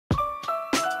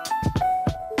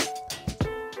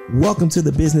Welcome to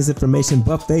the Business Information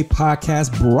Buffet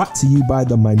podcast, brought to you by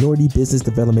the Minority Business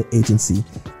Development Agency.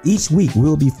 Each week,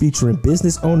 we'll be featuring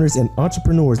business owners and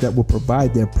entrepreneurs that will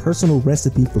provide their personal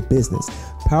recipe for business,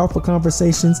 powerful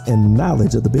conversations, and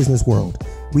knowledge of the business world.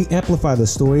 We amplify the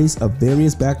stories of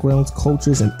various backgrounds,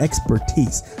 cultures, and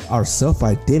expertise. Our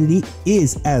self-identity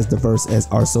is as diverse as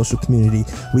our social community.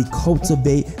 We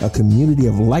cultivate a community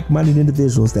of like-minded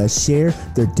individuals that share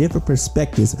their different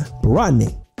perspectives,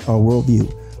 broadening our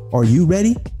worldview. Are you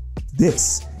ready?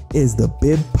 This is the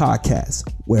BIB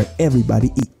Podcast, where everybody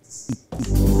eats.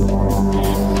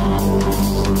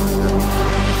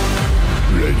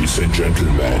 Ladies and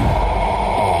gentlemen,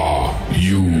 are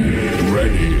you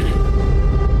ready?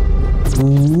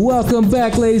 Welcome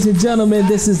back, ladies and gentlemen.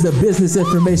 This is the Business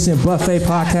Information Buffet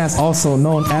Podcast, also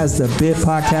known as the BIB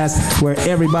Podcast, where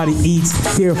everybody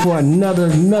eats. Here for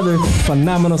another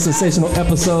phenomenal, sensational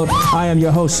episode. I am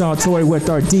your host, Sean Torrey,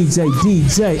 with our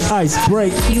DJ Ice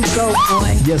Break. You go,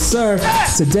 boy. Yes, sir.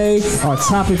 Today, our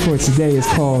topic for today is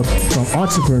called From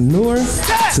Entrepreneur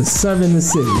to Serving the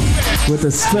City, with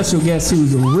a special guest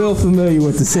who's real familiar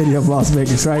with the city of Las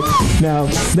Vegas, right? Now,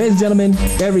 ladies and gentlemen,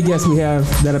 every guest we have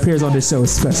that appears on this show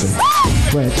is special,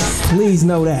 but please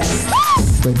know that.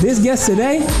 But this guest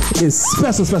today is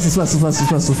special,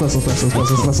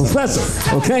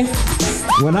 okay?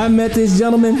 When I met this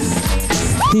gentleman,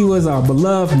 he was our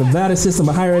beloved Nevada System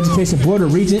of Higher Education Board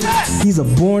of Regent. He's a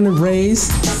born and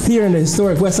raised here in the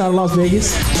historic west side of Las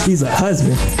Vegas. He's a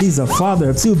husband. He's a father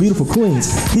of two beautiful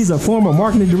queens. He's a former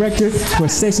marketing director for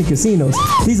Station Casinos.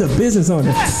 He's a business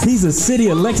owner. He's a city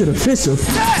elected official.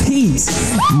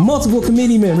 He's multiple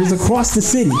committee members across the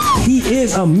city. He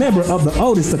is a member of the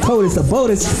oldest, the coldest, the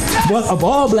boldest of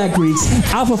all Black Greeks,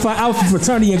 Alpha Phi Alpha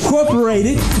Fraternity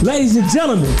Incorporated. Ladies and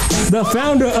gentlemen, the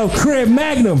founder of Crib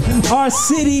Magnum, our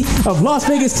city of Las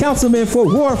Vegas Councilman for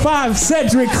Ward 5,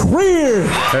 Cedric Crear.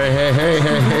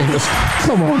 Hey.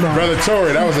 Come on now. Brother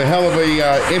Torrey, that was a hell of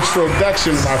a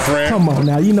introduction, my friend. Come on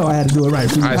now. You know I had to do it right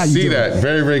for you. I see that.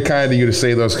 Very, very kind of you to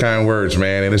say those kind words,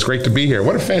 man. And it's great to be here.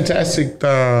 What a fantastic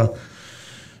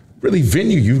really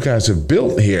venue you guys have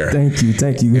built here. Thank you.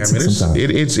 Yeah,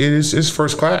 it's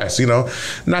first class, you know.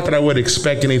 Not that I would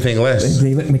expect anything less.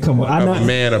 Let me come on. A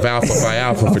man of Alpha Phi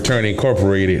Alpha Fraternity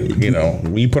Incorporated. You know,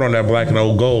 when you put on that black and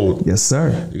old gold, yes,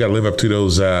 sir, you got to live up to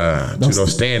those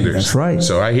standards. That's right.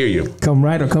 So I hear you. Come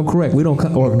right or come correct. We don't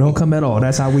come or don't come at all.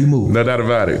 That's how we move. No doubt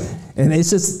about it. And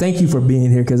it's just thank you for being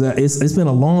here, because it's been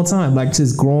a long time, like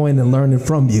just growing and learning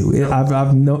from you.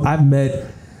 I've met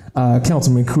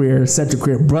Councilman Crear, Cedric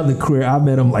Crear, brother Crear. I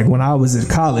met him like when I was in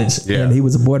college, and he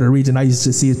was a board of the region. I used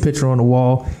to see his picture on the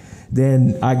wall.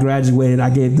 Then I graduated. I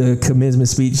gave the commencement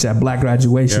speech at Black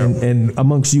graduation, and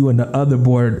amongst you and the other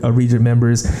board of region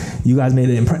members, you guys made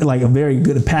a very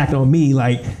good impact on me.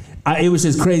 Like it was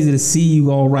just crazy to see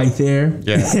you all right there,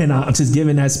 and I'm just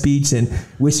giving that speech and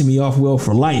wishing me off well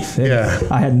for life. And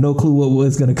I had no clue what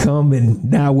was going to come, and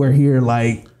now we're here,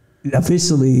 like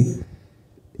officially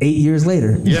 8 years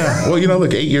later. Yeah. Well,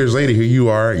 look, 8 years later, here you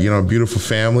are, beautiful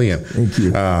family, and thank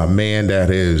you. Man that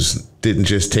didn't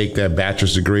just take that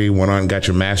bachelor's degree, went on and got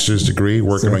your master's degree,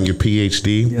 working on your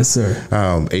PhD. Yes, sir.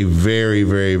 A very,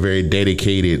 very, very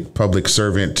dedicated public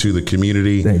servant to the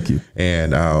community. Thank you.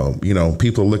 And,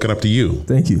 people are looking up to you.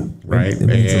 Thank you. Right. It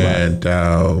means a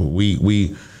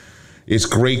lot. It's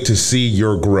great to see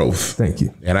your growth. Thank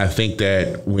you. And I think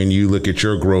that when you look at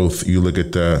your growth, you look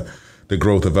at the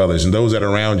growth of others and those that are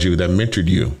around you that mentored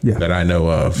you, that I know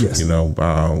of,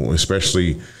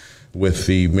 especially with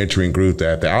the mentoring group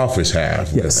that the Alphas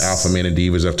have, with Alpha Men and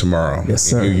Divas of Tomorrow. Yes,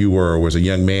 sir. And you was a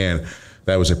young man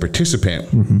that was a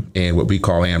participant in what we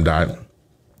call AMDOT,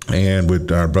 and with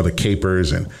Brother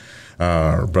Capers and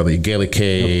Brother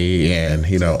Galike and,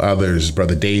 others,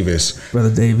 Brother Davis,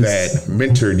 that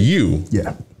mentored you.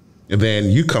 Yeah. And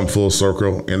then you come full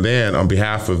circle, and then on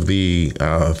behalf of the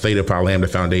Theta Pi Lambda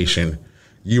Foundation,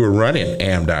 you were running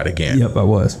AMDOT again. Yep, I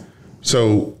was.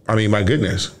 So, I mean, my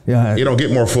goodness. Yeah. You don't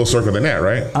get more full circle than that,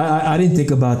 right? I didn't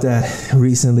think about that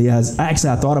recently. I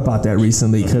thought about that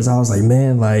recently, because I was like,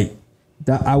 man,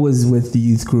 I was with the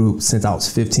youth group since I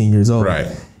was 15 years old. Right.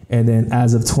 And then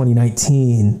as of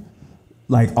 2019,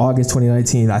 like August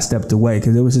 2019, I stepped away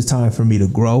because it was just time for me to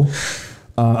grow.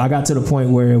 I got to the point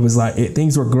where it was like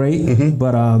things were great,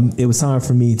 but it was time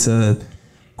for me to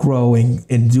grow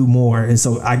and do more. And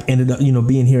so I ended up,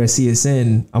 being here at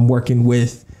CSN. I'm working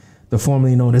with the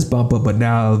formerly known as Bump Up, but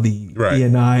now the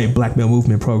BNI Black Male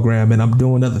Movement Program, and I'm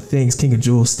doing other things, King of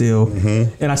Jewels still,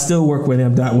 and I still work with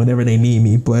MDOT whenever they need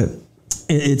me. But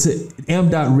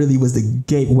MDOT really was the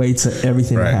gateway to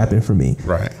everything that happened for me.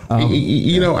 Right.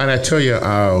 And I tell you,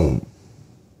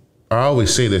 I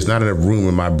always say there's not enough room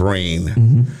in my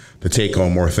brain to take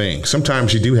on more things.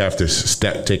 Sometimes you do have to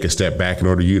take a step back in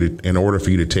order for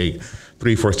you to take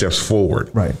 3-4 steps forward.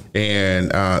 Right.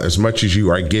 And as much as you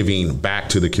are giving back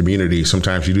to the community,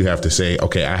 sometimes you do have to say,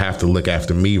 okay, I have to look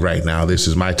after me right now. This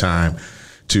is my time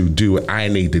to do what I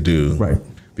need to do. Right.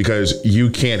 Because you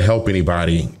can't help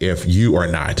anybody if you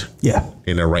are not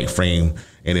in the right frame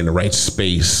and in the right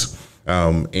space.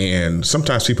 And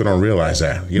sometimes people don't realize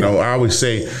that. You know, I always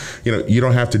say, you know, you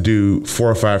don't have to do 4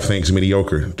 or 5 things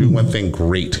mediocre. Do one thing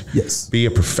great. Yes. Be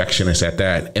a perfectionist at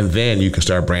that. And then you can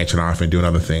start branching off and doing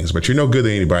other things. But you're no good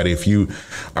to anybody if you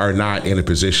are not in a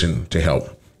position to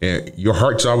help. And your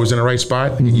heart's always in the right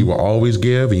spot. You will always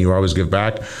give and you always give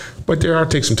back. But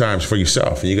take some time for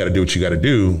yourself. And you got to do what you got to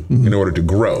do in order to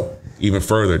grow even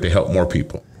further to help more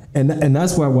people. And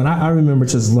that's why when I remember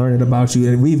just learning about you,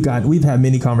 and we've had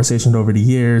many conversations over the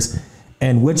years,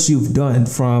 and what you've done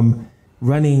from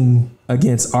running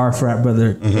against our frat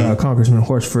brother, Congressman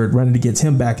Horsford, running against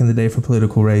him back in the day for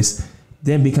political race,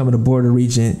 then becoming a board of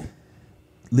regent,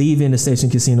 leaving the Station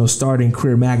Casino, starting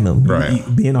Career Magnum,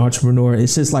 being an entrepreneur.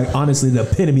 It's just like, honestly, the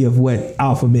epitome of what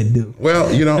alpha men do.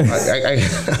 Well, you know, I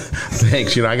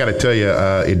thanks. You know, I got to tell you,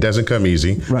 it doesn't come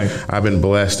easy. Right. I've been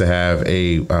blessed to have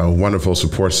a wonderful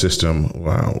support system,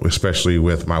 especially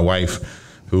with my wife,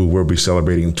 who will be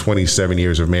celebrating 27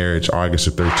 years of marriage, August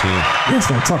the 13th. Let's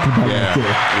not talk about that. You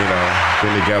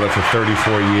know, been together for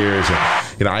 34 years.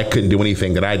 And, you know, I couldn't do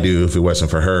anything that I do if it wasn't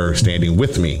for her standing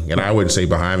with me. And I wouldn't say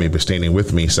behind me, but standing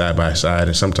with me side by side.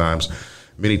 And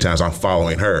many times I'm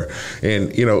following her.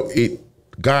 And, you know,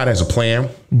 God has a plan.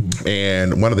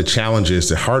 And one of the challenges,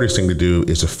 the hardest thing to do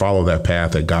is to follow that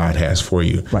path that God has for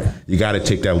you. Right. You got to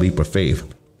take that leap of faith.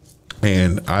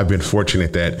 And I've been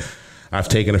fortunate that I've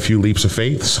taken a few leaps of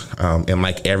faith. And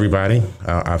like everybody,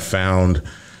 I've found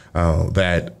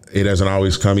that it doesn't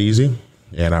always come easy.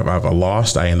 And I've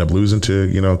lost. I end up losing to,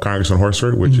 you know, Congressman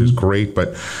Horsford, which is great. But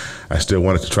I still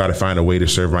wanted to try to find a way to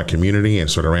serve my community and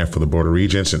sort of ran for the Board of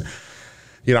Regents. And,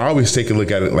 you know, I always take a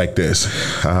look at it like this.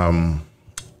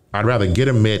 I'd rather get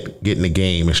in the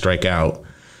game and strike out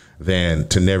than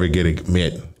to never get a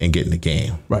mitt and get in the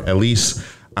game. Right. At least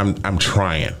I'm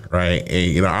trying, right?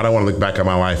 And, you know, I don't want to look back at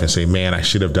my life and say, man, I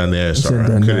should have done this or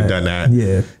I could have done that.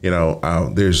 Yeah. You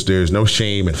know, there's no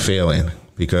shame in failing,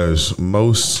 because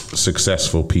most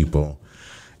successful people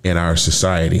in our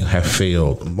society have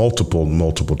failed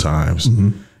multiple times.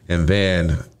 And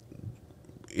then,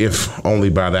 if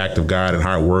only by the act of God and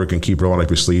hard work and keep rolling up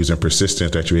your sleeves and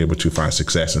persistence, that you're able to find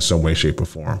success in some way, shape, or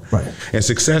form. Right. And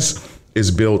success is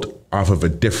built off of a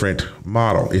different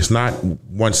model. It's not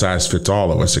one size fits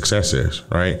all of what success is,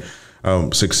 right?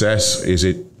 Success, is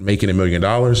it making $1 million?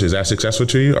 Is that successful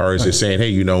to you? Or is it saying, hey,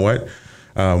 you know what?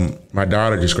 My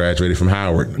daughter just graduated from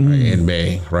Howard in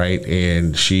May, right?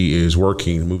 And she is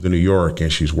working, moved to New York,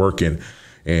 and she's working,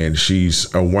 and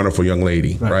she's a wonderful young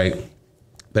lady, right?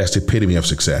 That's the epitome of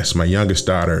success. My youngest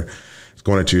daughter is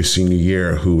going into her senior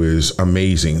year, who is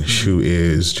amazing, who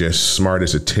is just smart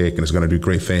as a tick and is going to do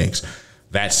great things.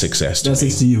 That's success to me.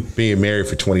 That's to you. Being married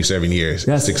for 27 years,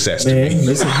 that's success to me.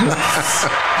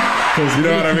 You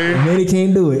know what I mean? Many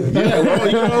can't do it. Yeah, well,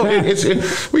 you know,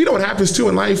 you know what happens too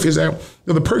in life is that, you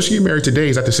know, the person you marry today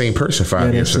is not the same person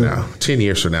 5 years from now, 10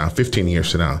 years from now, 15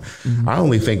 years from now. I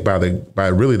only think by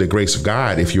really the grace of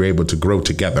God, if you're able to grow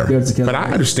together. But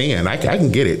I understand, I can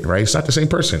get it, right? It's not the same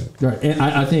person. Right. And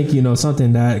I think, you know,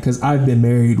 something that, because I've been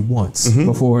married once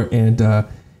before, and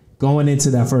going into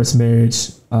that first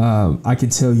marriage, I can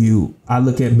tell you, I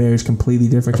look at marriage completely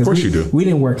different. Of course you do. We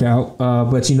didn't work out,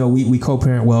 but, you know, we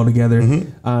co-parent well together.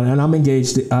 And I'm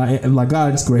engaged, and like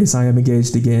God's grace, I am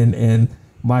engaged again. And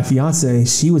my fiance,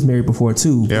 she was married before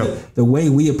too. But the way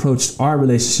we approached our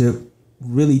relationship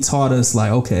really taught us,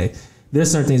 like, okay,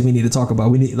 there's certain things we need to talk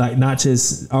about. We need, like, not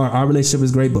just our relationship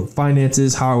is great, but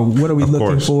finances. What are we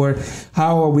looking for?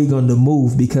 How are we going to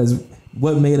move? Because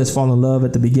what made us fall in love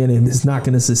at the beginning is not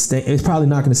going to sustain. It's probably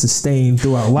not going to sustain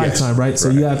throughout a lifetime, right? So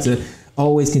you have to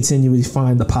always continually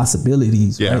find the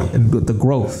possibilities, right? And the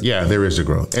growth. Yeah, there is the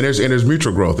growth, and there's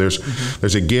mutual growth.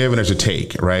 There's a give and there's a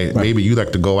take, right? Maybe you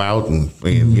like to go out and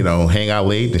you know, hang out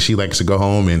late, and she likes to go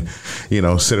home and, you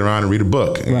know, sit around and read a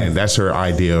book, and that's her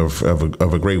idea of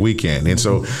a great weekend. And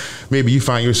so maybe you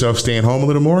find yourself staying home a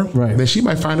little more, right? Then she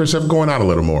might find herself going out a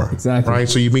little more, right?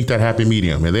 So you meet that happy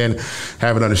medium, and then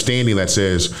have an understanding that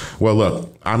says, well,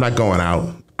 look, I'm not going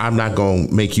out. I'm not going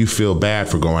to make you feel bad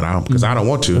for going out because I don't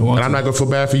want to. And I'm not going to feel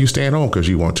bad for you staying home because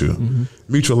you want to.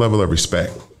 Mutual level of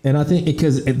respect. And I think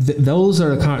because those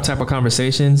are the type of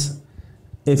conversations,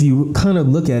 if you kind of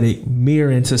look at it,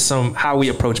 mirror into how we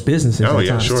approach businesses at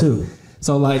times too.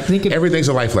 So like thinking everything's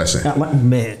a life lesson.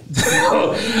 Man,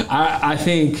 I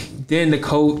think then the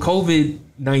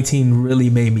COVID-19 really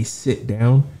made me sit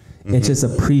down and just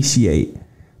appreciate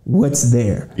what's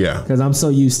there. Yeah. Because I'm so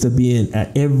used to being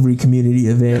at every community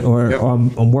event or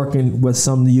I'm working with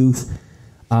some youth.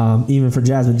 Even for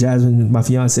Jasmine, my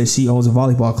fiance, she owns a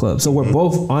volleyball club. So we're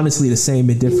both honestly the same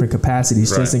in different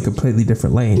capacities, just in completely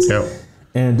different lanes. Yep.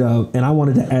 And I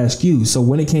wanted to ask you, so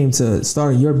when it came to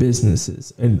starting your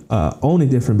businesses and owning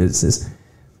different businesses,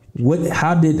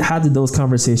 how did those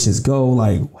conversations go?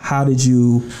 Like, how did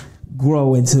you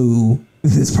grow into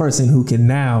this person who can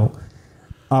now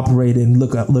operate and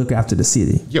look after the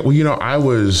city? Yeah,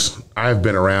 well, I've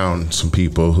been around some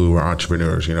people who are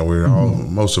entrepreneurs. We're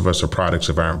most of us are products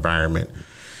of our environment.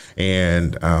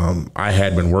 And I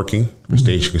had been working for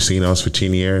station casinos for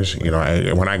 10 years. When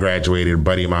I graduated, a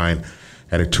buddy of mine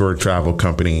had a tour travel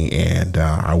company, and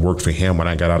I worked for him when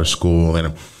I got out of school.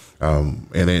 And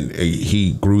then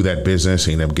he grew that business.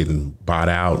 He ended up getting bought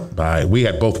out by. We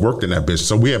had both worked in that business,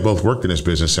 so we had both worked in this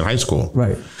business in high school,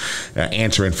 right?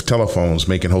 Answering telephones,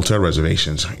 making hotel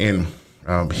reservations, and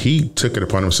he took it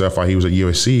upon himself while he was at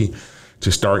USC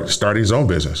to start his own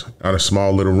business on a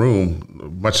small little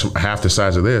room, much half the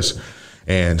size of this,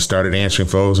 and started answering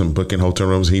phones and booking hotel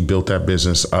rooms. He built that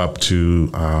business up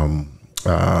to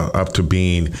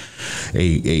being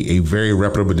a very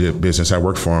reputable business. I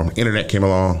worked for him. Internet came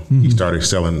along. He started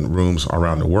selling rooms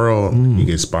around the world. He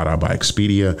gets bought out by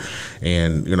Expedia,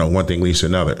 and one thing leads to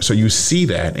another. So you see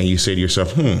that, and you say to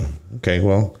yourself, okay,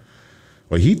 well,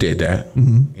 he did that,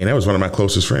 and that was one of my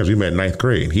closest friends. We met in 9th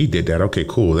grade. He did that. Okay,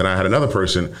 cool. Then I had another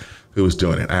person who was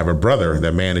doing it. I have a brother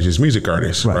that manages music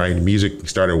artists, right?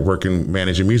 Started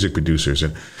managing music producers.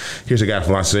 And here's a guy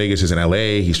from Las Vegas, he's in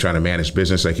LA. He's trying to manage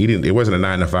business. It wasn't a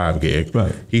 9-to-5 gig.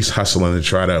 Right. He's hustling to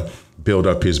try to build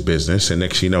up his business. And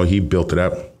next, he built it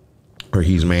up where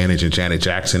he's managing Janet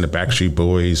Jackson, the Backstreet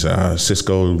Boys,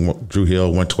 Cisco, Drew Hill,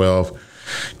 112,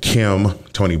 Kim,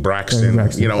 Tony Braxton,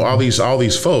 all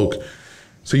these folk.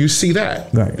 So you see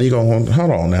that. Right. And you go, well,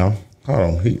 hold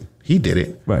on. He did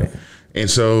it. Right. And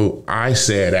so I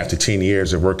said, after 10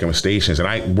 years of working with stations, and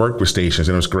I worked with stations,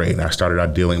 and it was great. And I started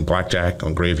out dealing blackjack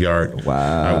on Graveyard. Wow.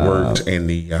 I worked in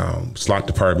the slot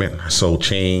department. I sold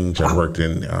change. I worked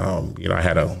in, I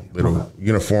had a little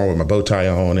uniform with my bow tie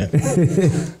on and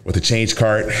with a change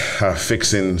cart,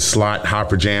 fixing slot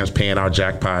hopper jams, paying out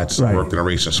jackpots. Right. I worked in a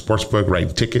racing sports book,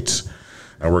 writing tickets.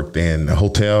 I worked in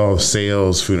hotel,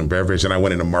 sales, food and beverage, and I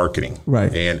went into marketing.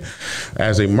 Right. And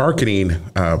as a marketing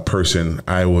person,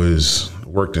 I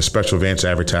worked in special events,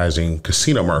 advertising,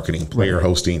 casino marketing, player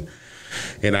hosting,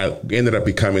 and I ended up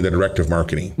becoming the director of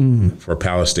marketing for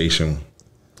Palace Station,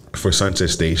 for Sunset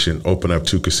Station, opened up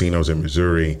 2 casinos in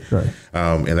Missouri. Right.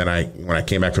 And then when I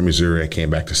came back from Missouri, I came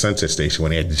back to Sunset Station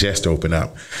when they had just opened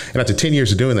up. And after 10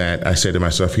 years of doing that, I said to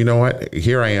myself, you know what?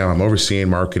 Here I am. I'm overseeing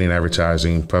marketing,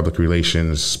 advertising, public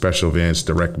relations, special events,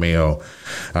 direct mail,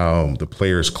 the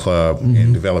Players Club,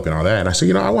 and developing all that. And I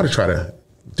said, I want to try to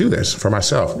do this for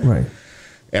myself. Right.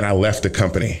 And I left the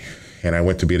company. And I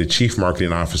went to be the chief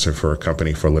marketing officer for a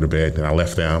company for a little bit. And I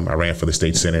left them. I ran for the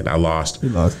state senate. I lost. You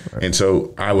lost. Right. And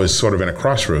so I was sort of in a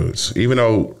crossroads. Even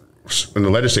though in the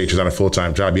legislature is not a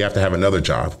full-time job, you have to have another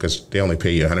job because they only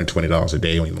pay you $120 a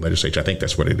day in the legislature. I think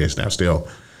that's what it is now still.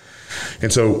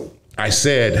 And so I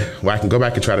said, well, I can go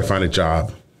back and try to find a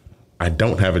job. I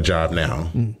don't have a job now,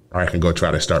 or I can go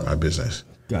try to start my business.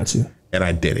 Got you. And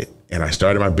I did it. And I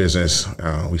started my business.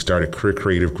 We started Career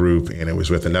Creative Group, and it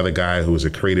was with another guy who was a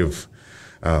creative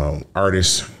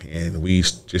artist. And we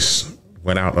just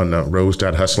went out on the road,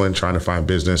 started hustling, trying to find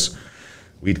business.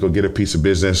 We'd go get a piece of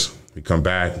business. We'd come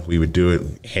back. We would do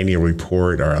it, hand you a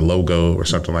report or a logo or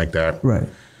something like that. Right.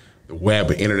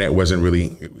 The internet wasn't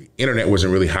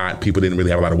really hot. People didn't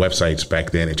really have a lot of websites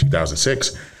back then in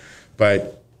 2006.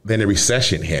 But then the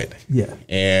recession hit. Yeah.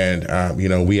 And,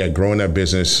 we had grown that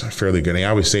business fairly good. And I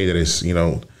always say that it's,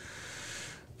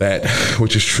 that,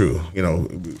 which is true,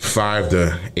 5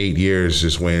 to 8 years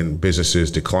is when businesses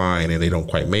decline and they don't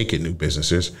quite make it, new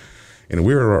businesses. And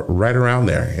we were right around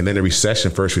there. And then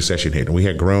the first recession hit. And we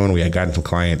had grown, we had gotten some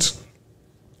clients.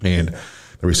 And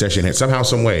the recession hit somehow,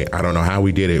 some way. I don't know how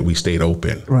we did it. We stayed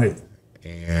open. Right.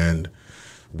 And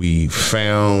we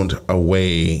found a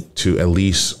way to at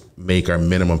least make our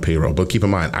minimum payroll. But keep in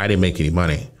mind, I didn't make any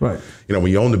money. Right. When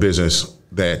you own the business,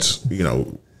 that's,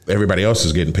 everybody else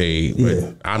is getting paid,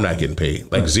 but I'm not getting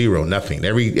paid. Like zero, nothing.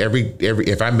 Every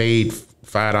if I made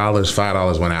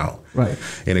 $5 went out. Right.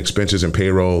 In expenses and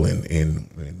payroll and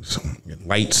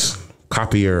lights,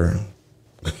 copier,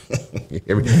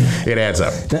 It adds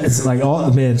up. That's like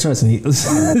man, trust me.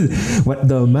 What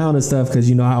the amount of stuff,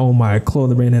 because I own my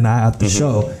clothing brand and I have the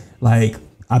show. Like,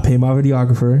 I pay my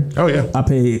videographer. Oh yeah.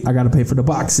 I got to pay for the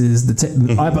boxes,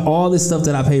 all this stuff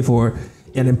that I pay for,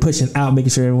 and then pushing out,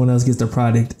 making sure everyone else gets their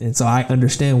product. And so I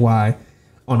understand why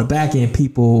on the back end,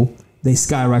 people, they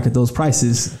skyrocket those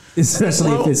prices,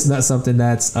 especially if it's not something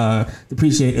that's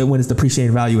depreciated. When it's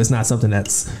depreciating value, it's not something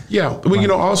that's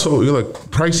also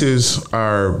look, prices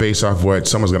are based off what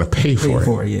someone's going to pay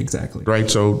for it. Yeah, exactly. Right.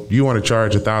 So you want to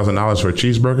charge $1,000 for a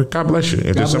cheeseburger? God bless you.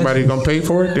 If there's somebody going to pay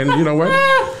for it, then you know what?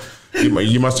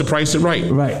 You must have priced it right.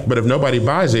 Right. But if nobody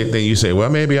buys it, then you say, well,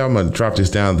 maybe I'm going to drop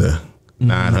this down to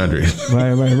 900.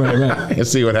 Right. And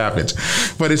see what happens.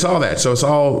 But it's all that. So it's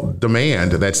all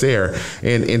demand that's there.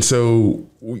 And so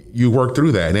you work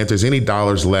through that. And if there's any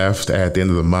dollars left at the end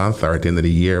of the month or at the end of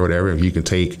the year or whatever, if you can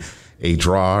take a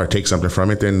draw or take something from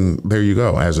it, then there you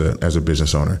go as a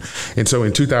business owner. And so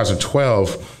in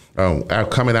 2012,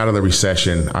 coming out of the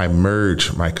recession, I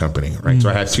merged my company. Right. So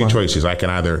I had two choices. I can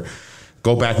either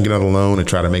go back and get another loan and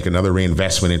try to make another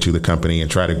reinvestment into the company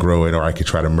and try to grow it, or I could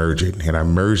try to merge it. And I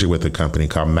merged it with a company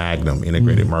called Magnum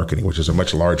Integrated Marketing, which is a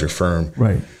much larger firm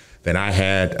than I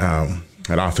had.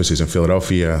 Had offices in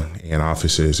Philadelphia and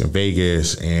offices in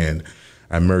Vegas, and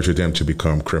I merged with them to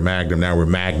become Crear Magnum. Now we're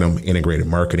Magnum Integrated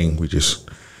Marketing. We just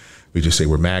say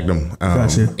we're Magnum.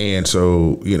 Gotcha. And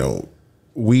so,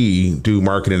 we do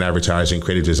marketing, advertising,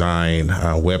 creative design,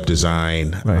 web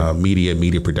design,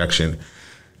 media production.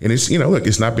 And it's, look,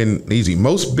 it's not been easy.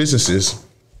 Most businesses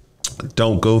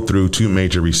don't go through two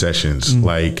major recessions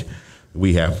like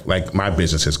we have, like my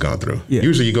business has gone through. Yeah.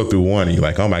 Usually you go through one and you're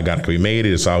like, oh my God, we made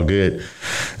it. It's all good.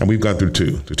 And we've gone through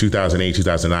two, the 2008,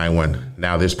 2009 one.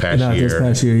 Now this past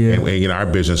year, yeah. And our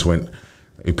business went,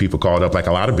 people called up like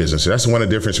a lot of businesses. That's one of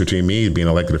the difference between me being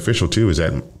an elected official too, is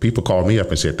that people called me up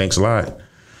and said, thanks a lot.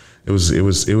 It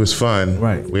was fun.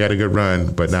 Right. We had a good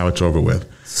run, but now it's over with.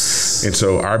 And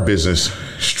so our business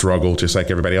struggled just like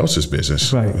everybody else's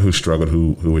business who struggled,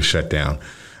 who was shut down.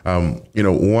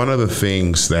 One of the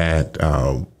things that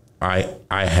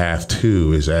I have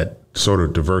too is that sort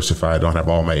of diversify. I don't have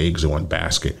all my eggs in one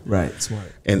basket. Right.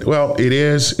 Smart. And well, it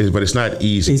is, but it's not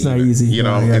easy. It's not easy.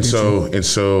 And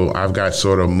so I've got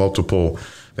sort of multiple.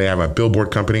 They have a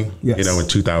billboard company. Yes. In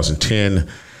 2010.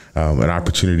 An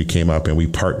opportunity came up and we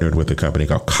partnered with a company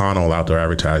called Connell Outdoor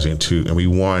Advertising and we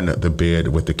won the bid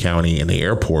with the county and the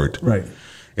airport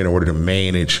in order to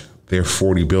manage their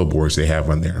 40 billboards they have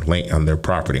on their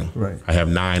property. Right. I have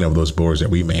 9 of those boards that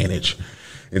we manage.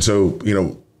 And so,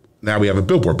 now we have a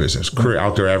billboard business, Crear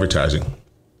Outdoor Advertising.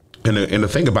 And the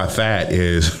thing about that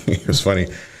is, it's funny,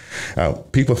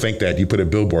 people think that you put a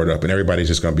billboard up and everybody's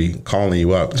just going to be calling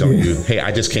you up, telling you, hey,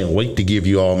 I just can't wait to give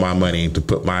you all my money to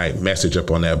put my message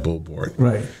up on that billboard.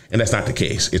 Right. And that's not the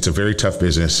case. It's a very tough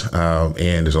business. And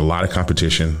there's a lot of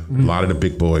competition, a lot of the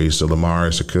big boys, the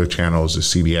Lamars, the Clear Channels, the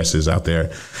CBSs out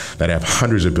there that have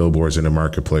hundreds of billboards in the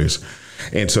marketplace.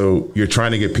 And so you're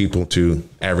trying to get people to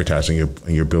advertise on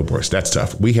your billboards. That's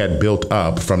tough. We had built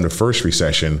up from the first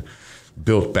recession,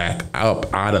 built back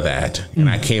up out of that. And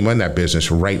I came on that business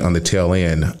right on the tail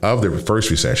end of the first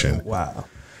recession. Wow.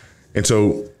 And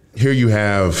so here you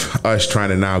have us trying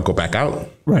to now go back out,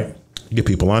 get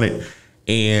people on it.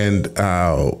 And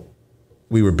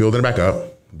we were building it back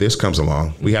up. This comes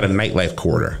along. We had a nightlife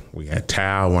quarter. We had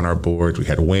Tao on our boards. We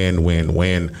had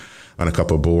Win on a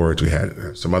couple of boards. We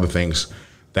had some other things.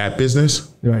 That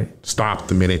business stopped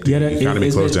the minute the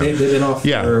economy closed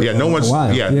down.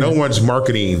 No one's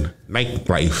marketing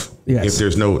nightlife if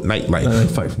there's no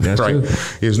nightlife. That's true.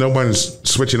 There's no one's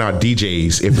switching out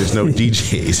DJs if there's no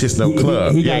DJs. It's no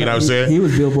club. You know what I'm saying? He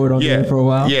was billboard on there for a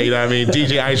while. Yeah, you know what I mean?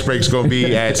 DJ Icebreak's going to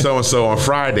be at so-and-so on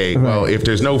Friday. Right. Well, if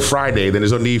there's no Friday, then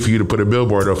there's no need for you to put a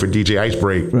billboard up for DJ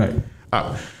Icebreak. Right.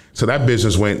 So that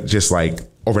business went just like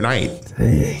overnight.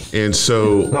 Dang. And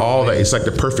so all that, it's like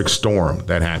the perfect storm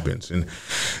that happens.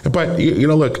 But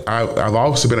look, I've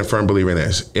also been a firm believer in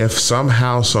this. If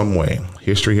somehow, some way,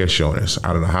 history has shown us,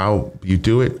 I don't know how you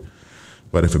do it,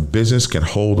 but if a business can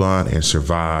hold on and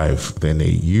survive, then they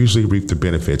usually reap the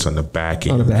benefits on the back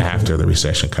end after the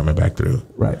recession coming back through.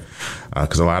 Right.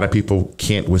 Because a lot of people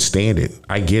can't withstand it.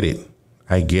 I get it.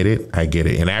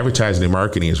 And advertising and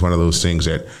marketing is one of those things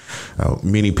that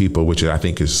many people, which I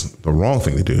think is the wrong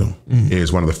thing to do,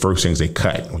 is one of the first things they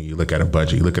cut when you look at a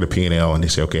budget. You look at a P&L and they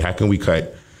say, okay, how can we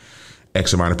cut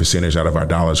X amount of percentage out of our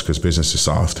dollars because business is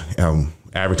soft?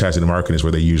 Advertising and marketing is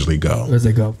where they usually go. Where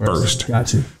they go first.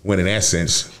 Got you. When in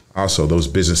essence, also those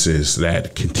businesses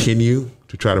that continue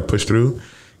to try to push through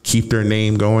keep their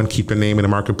name going, keep their name in the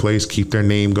marketplace, keep their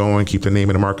name going, keep their name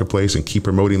in the marketplace, and keep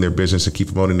promoting their business and keep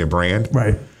promoting their brand.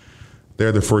 Right.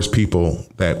 They're the first people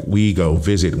that we go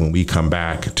visit when we come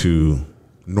back to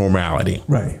normality.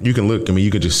 Right. You can look, I mean,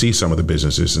 you can just see some of the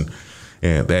businesses and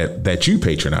that you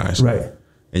patronize. Right.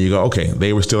 And you go, okay,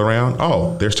 they were still around.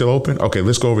 Oh, they're still open. Okay,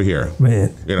 let's go over here.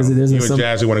 Man, you know, you and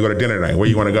Jazzy want to go to dinner tonight. Where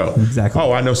you want to go? Exactly.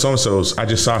 Oh, I know so-and-so's. I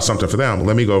just saw something for them.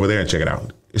 Let me go over there and check it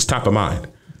out. It's top of mind.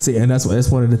 See, and that's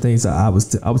one of the things that I was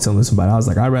telling somebody. I was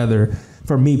like,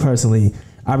 for me personally,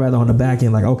 I'd rather on the back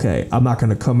end, like, okay, I'm not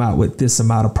going to come out with this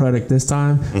amount of product this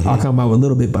time. Mm-hmm. I'll come out with a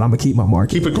little bit, but I'm going to keep my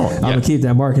marketing. Keep it going. I'm going to keep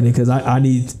that marketing because I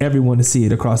need everyone to see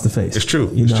it across the face. It's true.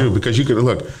 It's true because you could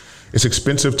look. It's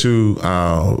expensive to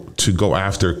go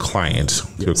after clients,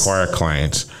 to acquire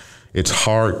clients. It's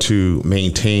hard to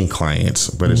maintain clients,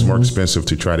 but it's more expensive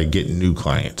to try to get new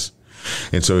clients.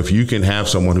 And so if you can have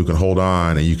someone who can hold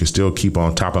on and you can still keep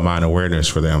on top of mind awareness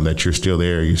for them, that you're still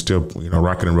there, you're still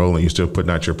rocking and rolling, you're still putting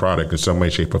out your product in some way,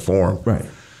 shape, or form, right?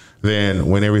 Then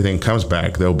when everything comes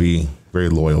back, they'll be very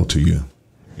loyal to you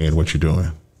and what you're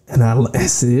doing. And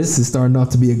this is starting off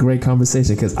to be a great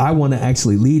conversation because I want to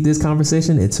actually lead this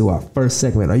conversation into our first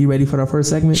segment. Are you ready for our first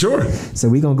segment? Sure. So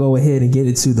we're going to go ahead and get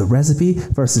into the recipe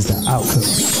versus the outcome.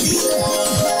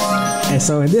 And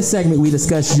so in this segment, we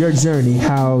discuss your journey,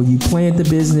 how you planned the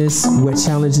business, what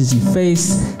challenges you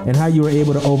faced, and how you were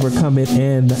able to overcome it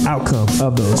and the outcome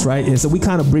of those, right? And so we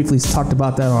kind of briefly talked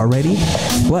about that already.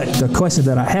 But the question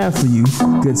that I have for you,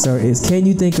 good sir, is can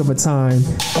you think of a time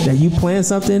that you planned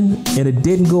something and it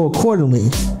didn't go accordingly?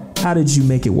 How did you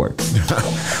make it work?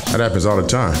 That happens all the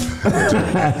time.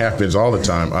 That happens all the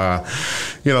time.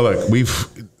 Look,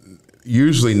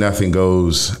 usually nothing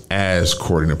goes as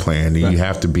according to plan. Right. You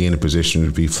have to be in a position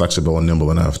to be flexible and nimble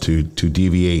enough to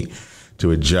deviate, to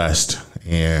adjust,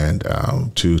 and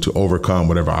to overcome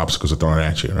whatever obstacles are thrown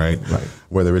at you, right?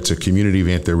 Whether it's a community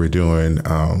event that we're doing,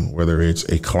 whether it's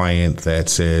a client that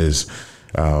says,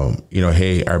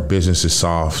 hey, our business is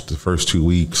soft the first 2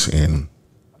 weeks, and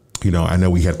I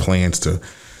know we had plans to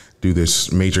do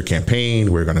this major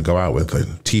campaign. We're going to go out with a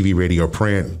TV, radio,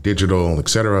 print, digital, et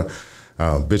cetera.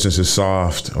 Business is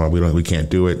soft, or we can't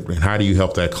do it. And how do you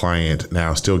help that client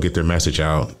now still get their message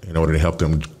out in order to help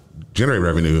them generate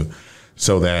revenue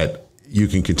so that you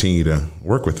can continue to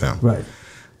work with them? Right.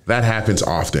 That happens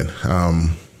often.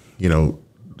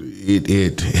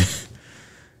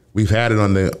 We've had it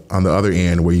on the other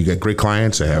end where you get great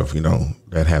clients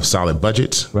that have solid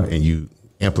budgets, right, and you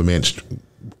implement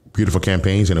beautiful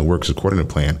campaigns and it works according to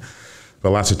plan. But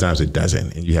lots of times it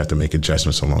doesn't, and you have to make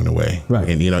adjustments along the way. Right.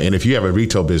 And and if you have a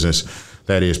retail business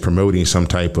that is promoting some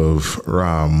type of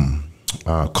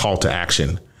call to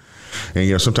action,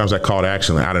 and sometimes that call to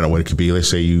action, I don't know what it could be. Let's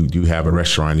say you have a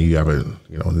restaurant, you have a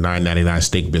 $9.99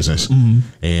 steak business,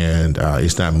 and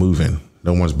it's not moving.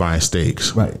 No one's buying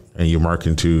steaks, right? And you're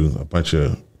marketing to a bunch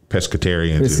of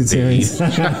pescatarians.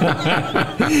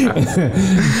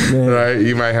 Right?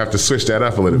 You might have to switch that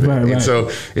up a little bit. Right. And so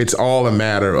it's all a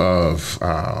matter of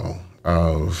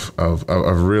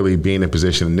really being in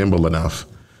position, nimble enough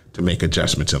to make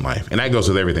adjustments in life. And that goes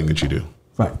with everything that you do.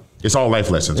 Right. It's all life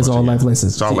lessons. It's all life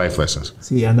lessons. It's all life lessons.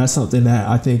 See, and that's something that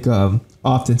I think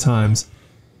oftentimes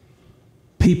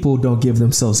people don't give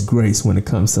themselves grace when it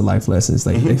comes to life lessons.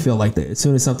 Like they feel like that as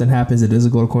soon as something happens, it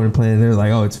doesn't go according to plan. They're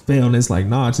like, oh, it's failed. And it's like,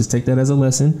 nah, just take that as a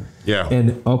lesson. Yeah.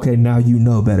 And okay, now you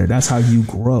know better. That's how you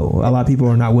grow. A lot of people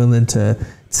are not willing to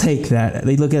take that.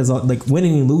 They look at it as like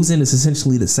winning and losing is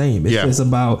essentially the same. It's just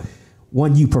about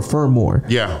one you prefer more.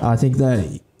 Yeah. I think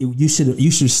that you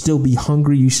should still be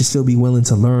hungry. You should still be willing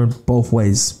to learn both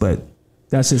ways. But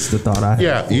that's just the thought I have.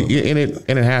 Yeah, and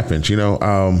it happens.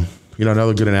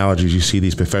 Another good analogy is you see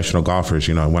these professional golfers,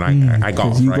 when I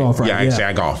golf, right? Golf, right? Yeah, I say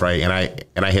I golf, right? And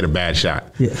I hit a bad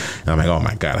shot. Yeah. And I'm like, oh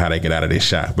my God, how'd I get out of this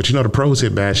shot? But the pros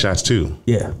hit bad shots too.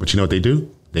 Yeah. But you know what they do?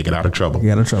 They get out of trouble.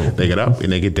 They get up and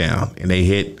they get down, and they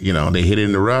hit it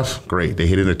in the rough. Great. They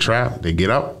hit it in the trap. They get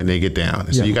up and they get down.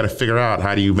 And so you got to figure out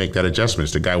how do you make that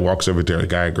adjustment. The guy walks over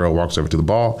there, girl walks over to the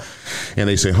ball, and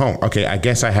they say, okay, I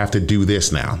guess I have to do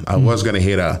this now. I was going to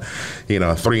hit a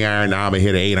 3-iron. Now I'm going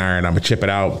to hit an 8-iron. I'm going to chip it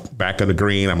out back of the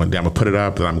green. I'm going to put it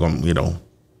up, and I'm going to,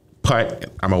 putt.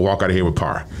 I'm going to walk out of here with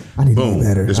par. I need to get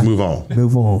better. Let's move on.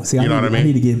 Move on. See, I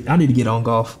need to get on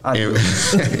golf. And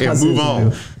move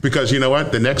on. Because you know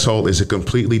what? The next hole is a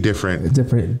completely different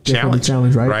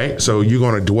challenge, right? Right? So you're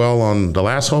going to dwell on the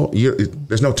last hole.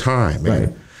 There's no time,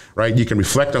 man. Right? You can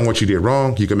reflect on what you did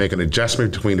wrong. You can make an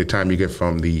adjustment between the time you get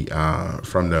from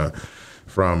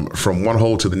one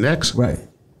hole to the next. Right.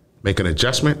 Make an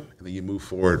adjustment, and then you move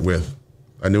forward with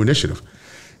a new initiative.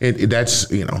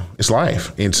 that's, it's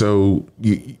life. And so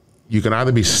you can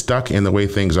either be stuck in the way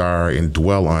things are and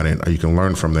dwell on it, or you can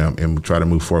learn from them and try to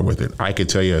move forward with it. I could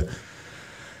tell you,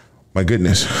 my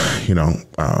goodness,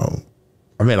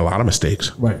 I've made a lot of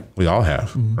mistakes. Right. We all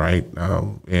have, right?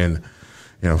 And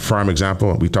prime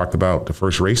example, we talked about the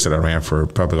first race that I ran for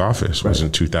public office was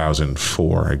in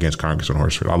 2004 against Congressman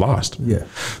Horsford. I lost. Yeah.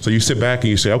 So you sit back and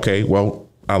you say, okay, well,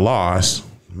 I lost.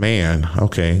 Man,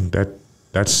 okay,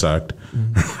 that sucked,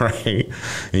 right?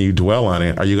 And you dwell on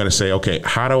it. Are you going to say, okay,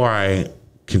 how do I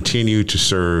continue to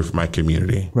serve my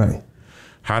community? Right.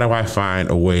 How do I find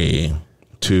a way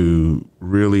to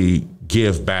really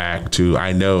give back to,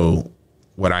 I know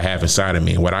what I have inside of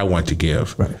me and what I want to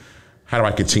give. Right. How do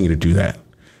I continue to do that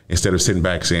instead of sitting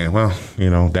back saying, well,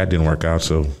 that didn't work out,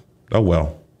 so oh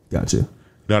well. Gotcha.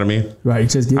 You know what I mean?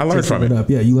 Right. I learned from it.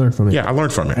 Yeah, you learned from it. Yeah, I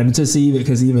learned from it. And just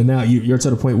because even now you're to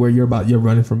the point where you're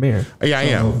running for mayor. Yeah, I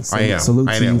am. Salute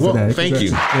to you for that. Thank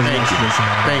you.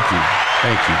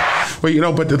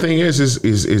 But the thing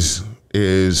is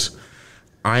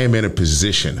I am in a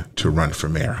position to run for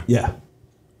mayor. Yeah.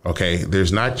 Okay.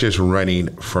 There's not just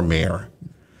running for mayor.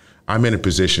 I'm in a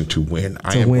position to win.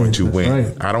 I am going to win.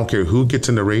 Right. I don't care who gets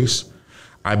in the race.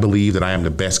 I believe that I am the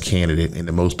best candidate and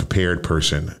the most prepared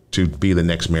person to be the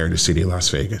next mayor of the city of Las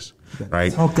Vegas.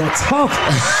 Right? Talk that talk.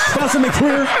 Councilman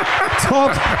Crear,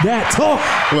 talk that talk.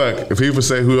 Look, if people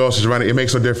say who else is running, it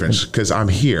makes no difference because I'm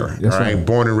here. That's right.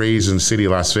 Born and raised in the city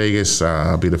of Las Vegas.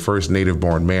 I'll be the first native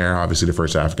born mayor, obviously the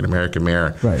first African-American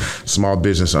mayor. Right. Small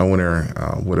business owner,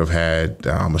 would have had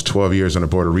almost 12 years on the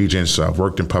Board of Regents. So I've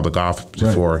worked in public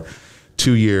office for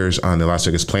 2 years on the Las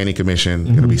Vegas Planning Commission.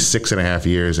 It'll be 6.5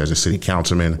 years as a city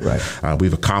councilman. Right.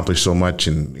 We've accomplished so much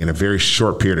in a very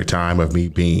short period of time of me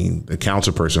being the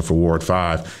council person for Ward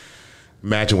 5.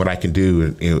 Imagine what I can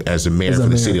do as the mayor for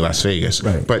the city of Las Vegas.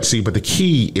 Right. But the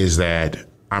key is that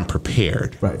I'm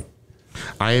prepared. Right.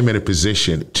 I am in a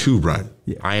position to run.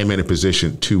 Yeah. I am in a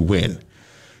position to win.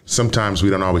 Sometimes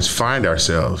we don't always find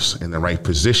ourselves in the right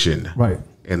position. Right.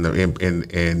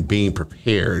 And being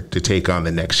prepared to take on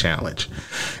the next challenge.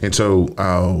 And so,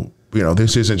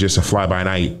 this isn't just a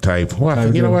fly-by-night type,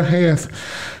 well, you know what, hey, I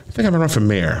think I'm gonna run for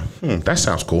mayor. That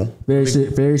sounds cool.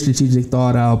 Very strategic,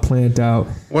 thought out, planned out,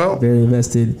 very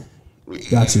invested.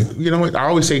 Got you. You know what, I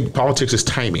always say politics is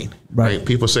timing, right?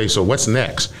 People say, so what's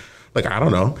next? Like, I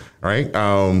don't know, right?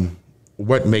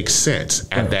 What makes sense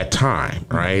at that time,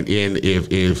 right? And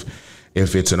if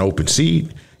it's an open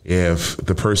seat, if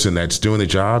the person that's doing the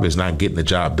job is not getting the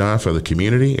job done for the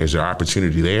community, is there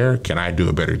opportunity there? Can I do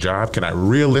a better job? Can I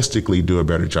realistically do a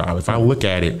better job? If I look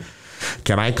at it,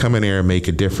 can I come in there and make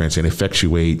a difference and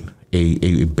effectuate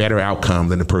a better outcome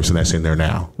than the person that's in there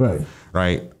now? Right.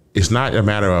 Right. It's not a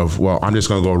matter of, well, I'm just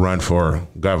going to go run for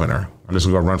governor. I'm just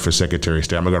going to go run for secretary of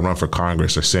state. I'm going to run for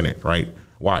Congress or Senate. Right.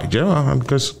 Why?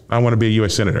 Because I want to be a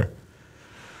U.S. senator.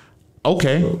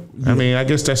 Okay. Yeah. I mean, I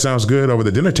guess that sounds good over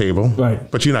the dinner table, right?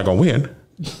 But you're not going to win.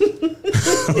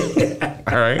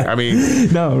 All right. I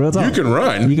mean, no, real talk. You can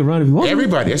run. You can run if you want.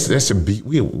 Everybody.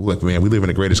 Look, man, we live in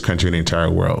the greatest country in the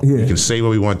entire world. Yeah. We can say what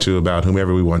we want to about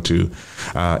whomever we want to.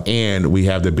 And we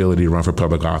have the ability to run for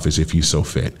public office if you so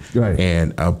fit. Right.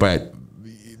 And, but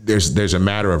there's a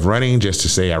matter of running just to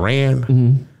say I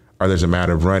ran. Or there's a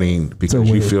matter of running because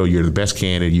you feel you're the best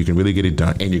candidate, you can really get it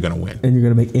done, and you're going to win. And you're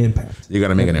going to make impact. You're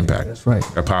going to make an impact. That's right.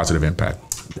 A positive impact.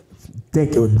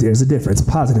 There's a difference.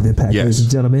 Positive impact, yes. Ladies and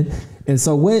gentlemen. And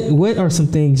so what are some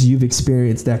things you've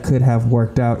experienced that could have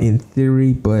worked out in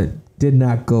theory but did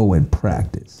not go in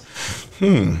practice?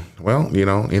 Well,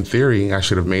 in theory, I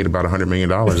should have made about $100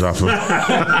 million off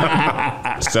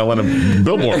of selling them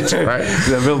billboards, right?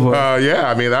 Yeah,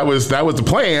 I mean, that was the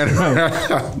plan.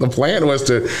 Right. The plan was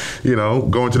to,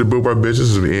 go into the billboard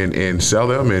business and sell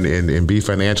them and be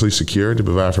financially secure to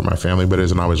provide for my family, but it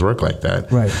doesn't always work like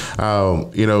that. Right.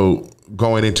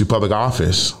 Going into public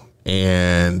office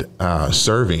and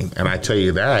serving, and I tell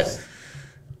you that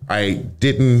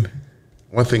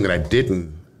one thing that I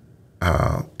didn't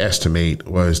estimate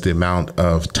was the amount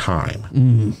of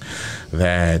time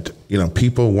that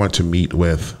people want to meet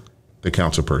with the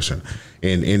council person,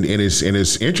 and it's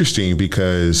interesting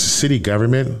because city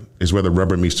government is where the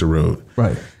rubber meets the road.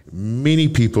 Right. Many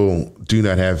people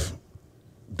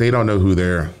they don't know who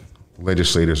their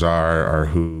legislators are or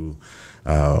who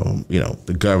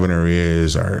the governor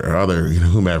is or other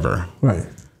whomever. Right.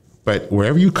 But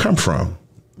wherever you come from,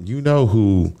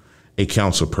 who a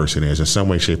council person is in some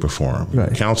way, shape, or form.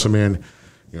 Right. Councilman,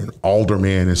 you're an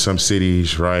alderman in some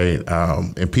cities, right?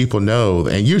 And people know,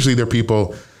 and usually they're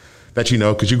people that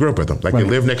because you grew up with them. Like they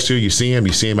live next to you, you see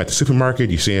them at the supermarket,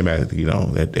 you see them at,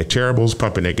 at Terrible's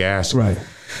pumping their gas. Right.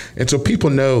 And so people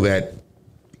know that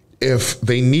if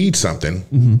they need something,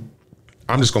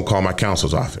 I'm just going to call my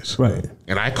council's office. Right.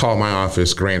 And I call my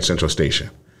office Grand Central Station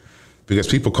because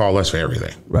people call us for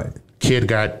everything. Right. Kid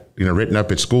got, written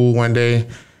up at school one day.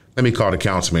 Let me call the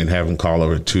councilman and have him call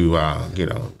over to,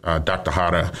 Dr.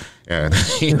 Hara and,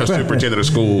 superintendent of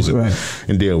schools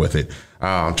and deal with it.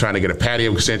 I'm trying to get a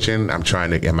patio extension. I'm trying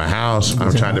to get my house.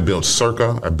 I'm trying to build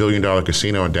Circa, $1 billion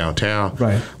casino in downtown.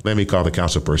 Right. Let me call the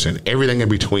council person. Everything in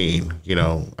between,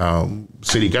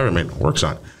 city government works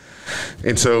on.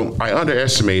 And so I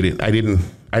underestimated. I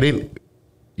didn't.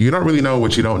 You don't really know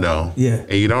what you don't know. Yeah.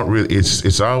 And you don't really.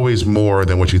 It's always more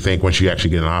than what you think once you actually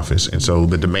get in office. And so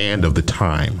the demand of the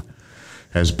time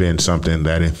has been something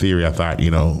that, in theory, I thought, I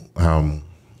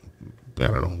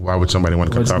don't know, why would somebody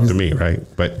want to come talk to me, right?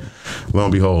 But lo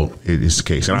and behold, it is the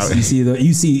case. And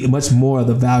you see much more of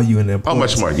the value in them. Oh,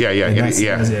 much more. Yeah.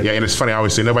 And it's funny. I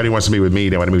always say nobody wants to meet with me.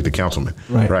 They want to meet with the councilman.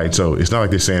 Right. So it's not like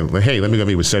they're saying, hey, let me go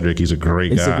meet with Cedric. He's a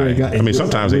great guy. I mean,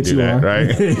 sometimes they do that,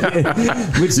 right?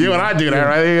 You and I do that,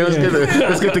 right?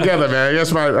 Let's get together, man.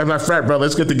 That's my frat brother.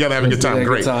 Let's get together, have a good time.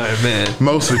 Great. Man.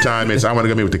 Most of the time, it's I want to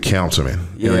go meet with the councilman.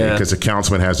 Because the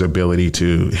councilman has the ability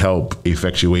to help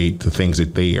effectuate the things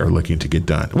that they are looking to get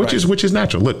done, which is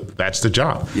natural. Look, that's the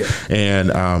job. Yeah.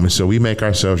 And so we make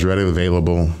ourselves readily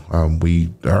available.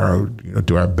 We are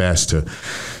do our best to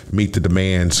meet the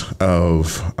demands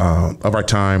of our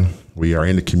time. We are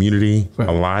in the community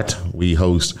a lot. We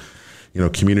host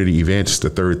community events the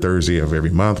third Thursday of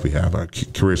every month. We have a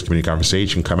Careers Community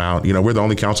Conversation come out. We're the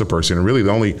only council person and really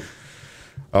the only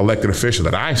elected official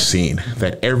that I've seen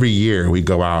that every year we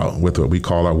go out with what we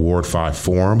call our Ward 5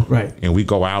 Forum. Right. And we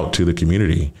go out to the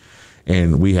community.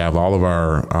 And we have all of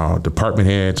our department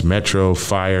heads, Metro,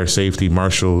 Fire, Safety,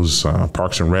 Marshals,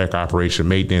 Parks and Rec, Operation,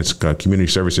 Maintenance, Community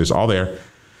Services, all there.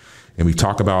 And we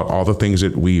talk about all the things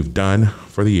that we've done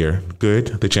for the year,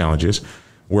 good, the challenges,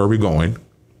 where are we going?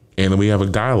 And then we have a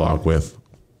dialogue with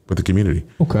the community.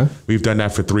 Okay. We've done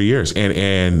that for 3 years.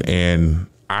 And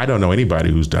I don't know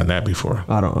anybody who's done that before.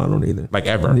 I don't either. Like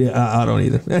ever. Yeah, I don't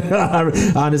either.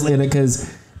 Honestly,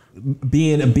 because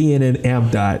being in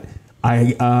AMDOT,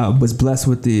 I was blessed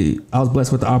with the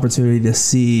opportunity to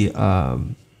see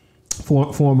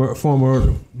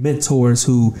former mentors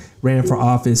who ran for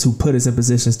office, who put us in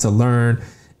positions to learn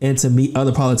and to meet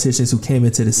other politicians who came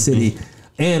into the city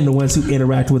and the ones who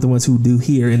interact with the ones who do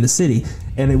here in the city.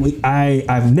 And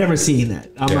I've never seen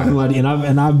that. I'm not gonna lie to you.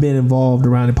 And I've been involved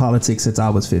around in politics since I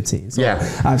was 15. So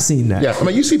I've seen that. Yeah, I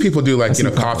mean, you see people do like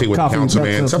coffee with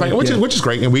councilmen, stuff like which is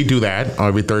great, and we do that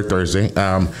every third Thursday.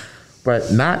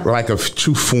 But not like a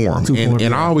true form.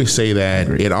 And I always say that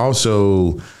it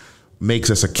also makes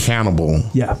us accountable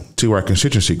to our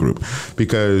constituency group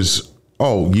because,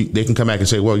 they can come back and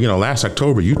say, well, last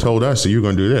October you told us that you were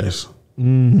going to do this.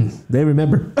 They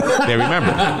remember. They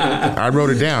remember. I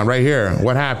wrote it down right here.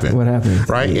 What happened?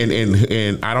 Right?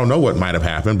 And I don't know what might have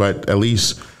happened, but at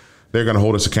least they're going to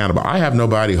hold us accountable. I have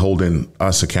nobody holding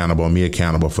us accountable, me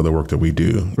accountable for the work that we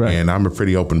do. Right. And I'm a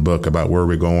pretty open book about where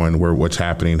we're going, what's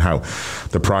happening, how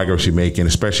the progress we're making,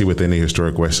 especially within the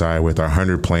historic West Side with our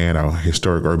 100 plan, our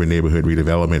historic urban neighborhood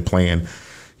redevelopment plan.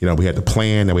 We had the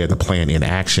plan and we had the plan in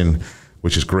action,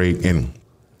 which is great. And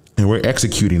we're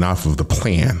executing off of the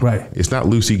plan. Right. It's not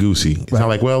loosey-goosey. It's not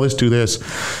like, well, let's do this.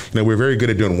 We're very good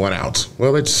at doing one outs.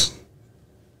 Well, let's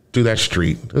do that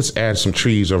street. Let's add some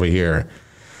trees over here.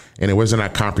 And it wasn't a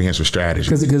comprehensive strategy.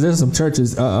 Because there's some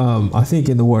churches, I think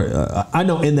in the ward, I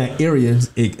know in that area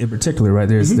in particular, right?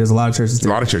 There's a lot of churches.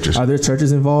 There. A lot of churches. Are there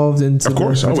churches involved in? Of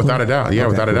course, without a doubt. Yeah,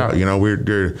 without a doubt.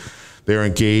 They're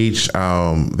engaged.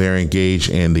 They're engaged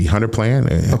in the 100 plan,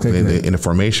 in the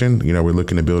formation. We're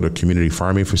looking to build a community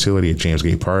farming facility at James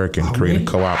Gate Park and create a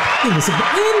co-op.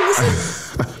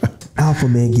 Alpha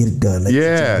man, get it done.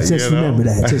 Remember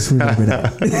that. Just remember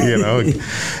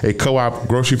that. A co-op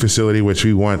grocery facility, which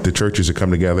we want the churches to come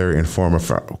together and form a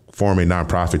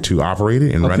nonprofit to operate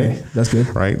it and run it. That's good,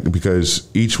 right? Because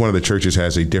each one of the churches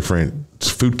has a different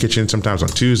food kitchen. Sometimes on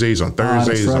Tuesdays, on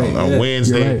Thursdays, on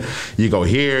Wednesday. Right. You go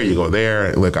here, you go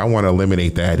there. Look, I want to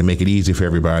eliminate that and make it easy for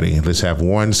everybody. Let's have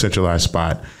one centralized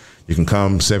spot. You can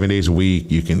come 7 days a week.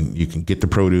 You can get the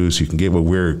produce. You can get what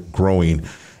we're growing.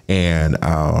 And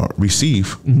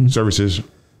receive services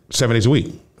 7 days a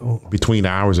week between the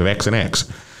hours of X and X.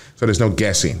 So there's no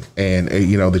guessing. And,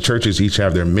 the churches each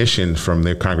have their mission from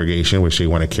their congregation, which they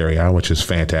want to carry out, which is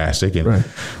fantastic. And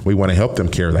we want to help them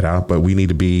carry that out. But we need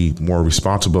to be more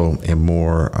responsible and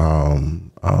more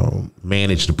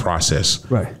manage the process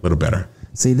a little better.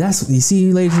 See, you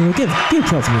see, ladies and gentlemen, give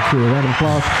Councilman Crear a round of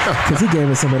applause because he gave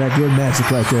us some of that good magic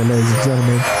right there, ladies and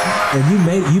gentlemen.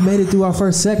 And you made it through our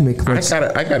first segment.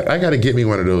 I gotta get me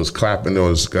one of those clapping,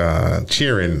 those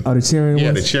cheering. Oh, the cheering ones?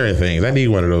 Yeah, the cheering things. I need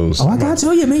one of those. Oh, I got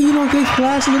you. Yeah, man, you know, they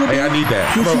flash a little bit. Hey, I need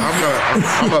that.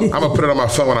 I'm gonna put it on my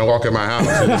phone when I walk in my house.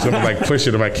 And so I'm like push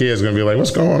it, and my kids gonna be like,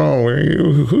 "What's going on? Where are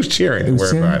you? Who's cheering?" Don't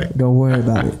worry about it. Don't worry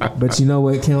about it. But you know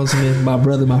what, Councilman,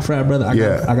 my frat brother, I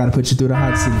got to put you through the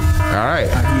hot seat. All right.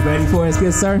 Are you ready for us,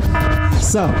 good sir?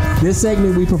 So, this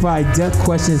segment, we provide depth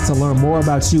questions to learn more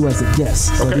about you as a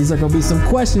guest. So, these are going to be some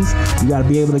questions. You got to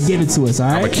be able to give it to us,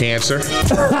 all right? I'm a Cancer.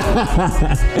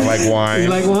 I like wine. You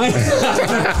like wine?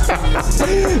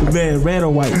 Man, red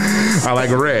or white? I like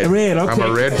red. Red, okay.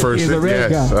 I'm a red person. He's a red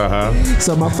guy.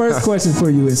 So, my first question for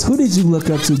you is, who did you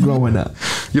look up to growing up?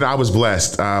 You know, I was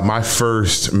blessed. My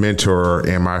first mentor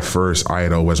and my first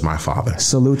idol was my father.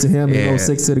 Salute to him in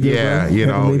 06 to the good. Yeah, you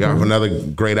know, another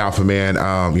great alpha man.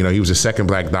 You know, he was the second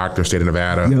black doctor in the state of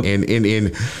Nevada. Yep.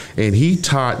 And he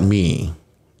taught me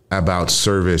about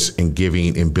service and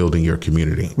giving and building your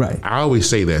community. Right. I always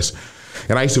say this.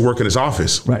 And I used to work in his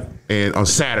office. Right. And on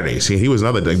Saturdays, he was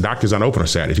another, doctors aren't open on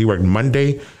Saturdays. He worked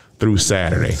Monday through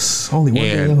Saturday. Only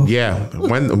one day. Yeah,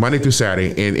 Monday through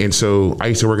Saturday. And so I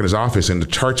used to work in his office, and the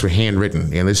charts were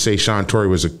handwritten. And let's say Sean Torrey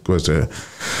was a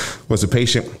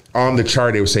patient. On the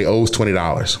chart, they would say, owes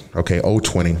 $20. Okay, owe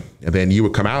 20. And then you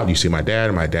would come out, and you see my dad,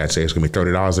 and my dad say it's gonna be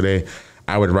 $30 a day.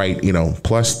 I would write, you know,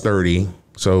 plus 30,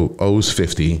 so owes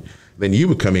 50. Then you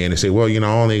would come in and say, well, you know,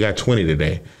 I only got 20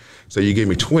 today. So you give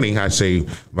me 20, I'd say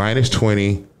minus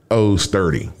 20, owes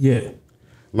 30. Yeah.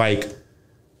 Like,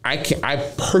 I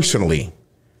personally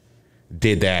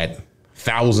did that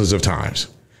thousands of times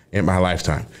in my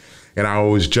lifetime. And I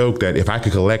always joke that if I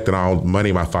could collect all the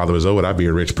money my father was owed, I'd be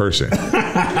a rich person.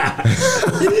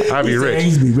 I'd be rich.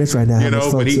 He'd be rich right now. You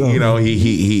know, but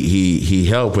he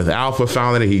helped with Alpha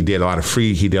Foundation. He did a lot of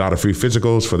free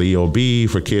physicals for the EOB,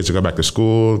 for kids to go back to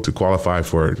school, to qualify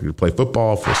to play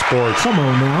football, for sports. Come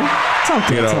on now. Talk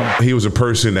to talk. He was a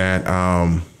person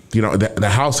that you know, the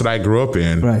house that I grew up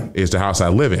in is the house I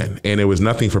live in. And it was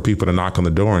nothing for people to knock on the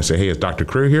door and say, hey, is Dr.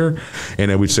 Crear here? And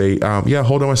then we'd say, yeah,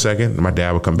 hold on a second. And my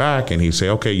dad would come back and he'd say,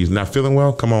 okay, you're not feeling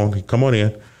well? Come on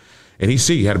in. And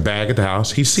he had a bag at the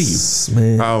house. He see you.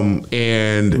 Man.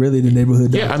 And really the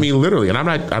neighborhood doctor. Yeah, I mean, literally. And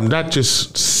I'm not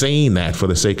just saying that for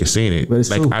the sake of saying it. But it's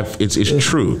true. It's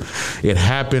true. It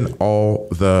happened all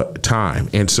the time.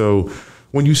 And so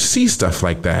when you see stuff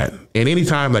like that, and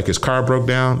anytime like his car broke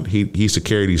down, he used to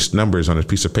carry these numbers on a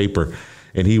piece of paper,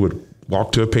 and he would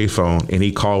walk to a payphone and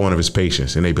he'd call one of his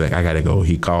patients, and they'd be like, I gotta go.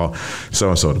 He called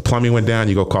so-and-so. The plumbing went down,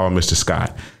 you go call Mr.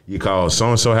 Scott. You call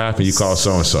so-and-so happened, you call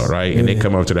so-and-so, right? And they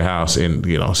come up to the house, and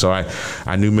you know, so I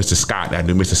knew Mr. Scott. I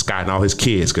knew Mr. Scott and all his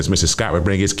kids, because Mr. Scott would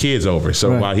bring his kids over.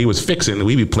 So while he was fixing,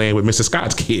 we'd be playing with Mr.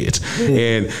 Scott's kids.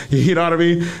 And you know what I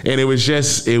mean? And it was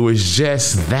just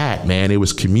that, man. It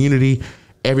was community.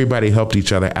 Everybody helped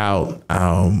each other out.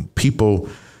 People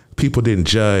didn't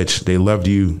judge. They loved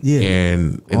you,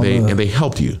 and they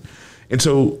helped you. And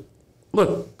so,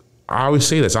 look, I always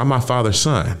say this: I'm my father's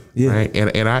son, right?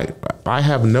 And I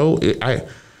have no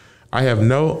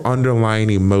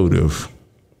underlying motive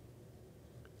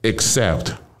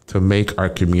except to make our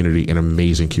community an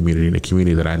amazing community, and a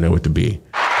community that I know it to be.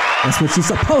 That's what you're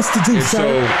supposed to do, sir.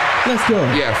 So, let's go.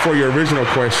 Yeah, for your original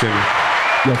question.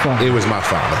 Your father. It was my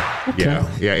father. Okay.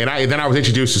 Yeah. And then I was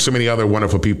introduced to so many other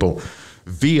wonderful people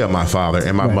via my father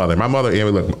and my mother. My mother,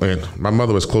 my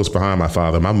mother was close behind my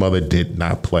father. My mother did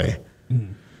not play.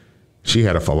 She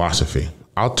had a philosophy.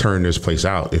 I'll turn this place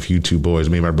out if you two boys,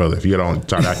 me and my brother, if you don't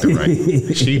start acting right.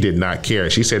 She did not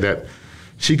care. She said that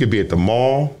she could be at the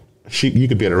mall, you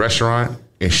could be at a restaurant,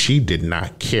 and she did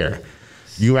not care.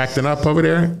 You acting up over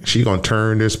there, she gonna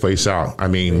turn this place out. I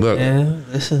mean, look,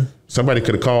 somebody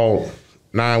could have called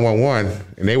 911,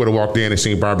 and they would have walked in and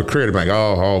seen Barbara Crear. They'd be like,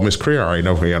 oh, Miss Crear, already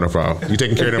know no problem. You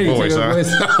taking care of them boys,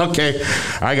 huh? Okay,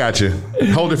 I got you.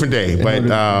 Whole different day, but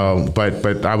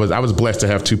I was blessed to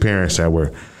have two parents that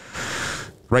were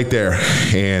right there,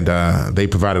 and they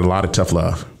provided a lot of tough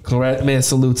love. Correct, man.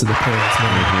 Salute to the parents,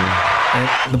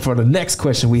 man. And for the next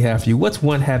question we have for you, what's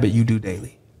one habit you do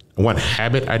daily? One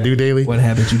habit I do daily? One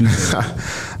habit you do daily.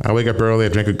 I wake up early. I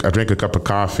drink a cup of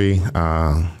coffee.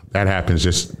 That happens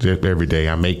just every day.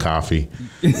 I make coffee,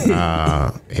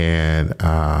 and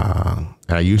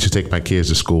I used to take my kids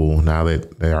to school. Now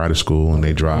that they are out of school and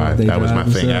they drive, that was my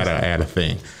thing. I had a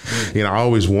thing. You know, I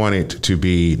always wanted to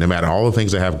be, no matter all the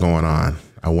things I have going on,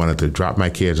 I wanted to drop my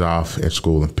kids off at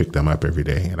school and pick them up every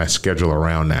day, and I schedule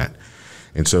around that.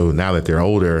 And so now that they're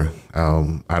older,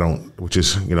 I don't, which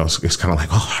is, it's kind of like,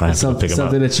 oh, I have to pick them up.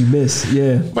 Something that you miss.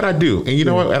 Yeah. But I do. And you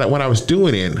know what? When I was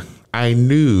doing it, I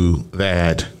knew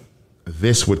that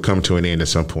this would come to an end at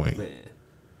some point.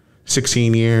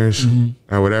 16 years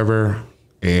or whatever.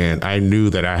 And I knew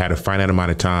that I had a finite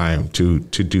amount of time to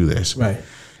do this. Right.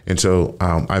 And so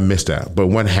I missed that. But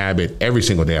one habit every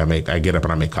single day I get up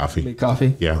and I make coffee. Make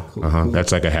coffee? Yeah. Cool.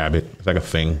 That's like a habit. It's like a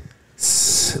thing.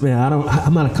 Man,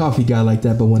 I'm not a coffee guy like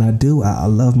that, but when I do, I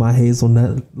love my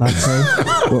hazelnut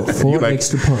latte with 4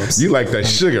 extra pumps. You like that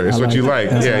sugar. It's what you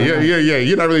like. Yeah.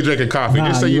 You're not really drinking coffee.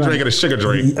 Just say you're drinking a sugar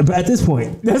drink. But at this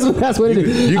point, that's what it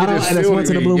is. I just feel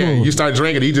it. You start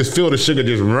drinking, you just feel the sugar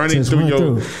just running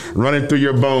through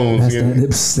your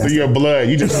bones, through your blood.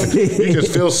 You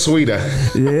just feel sweeter.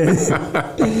 Yeah.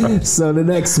 So the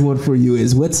next one for you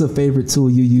is, what's a favorite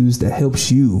tool you use that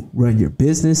helps you run your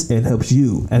business and helps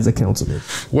you as a councilman?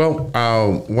 Well,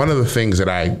 one of the things that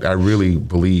I really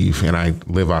believe, and I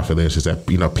live off of this, is that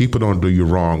people don't do you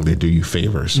wrong; they do you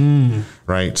favors,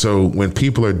 right? So when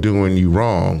people are doing you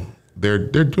wrong, they're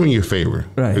doing you a favor.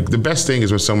 Right. The best thing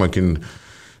is when someone can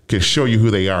show you who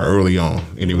they are early on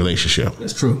in the relationship.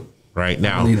 That's true. Right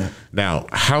now,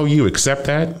 how you accept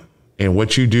that and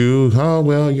what you do? Oh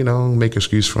well, make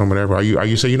excuse for them, whatever. Are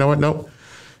you say, you know what? Nope.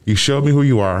 You showed me who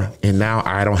you are, and now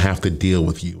I don't have to deal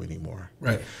with you anymore.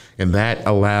 Right. And that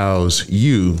allows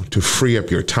you to free up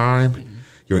your time,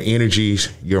 your energies,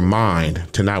 your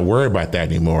mind to not worry about that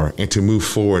anymore and to move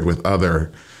forward with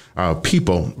other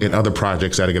people in other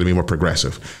projects that are going to be more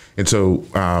progressive. And so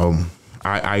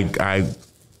I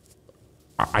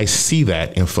see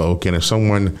that in folk. And if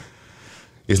someone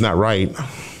is not right,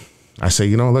 I say,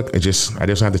 look, I just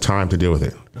don't have the time to deal with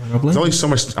it. There's only so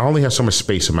much. I only have so much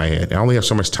space in my head. I only have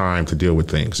so much time to deal with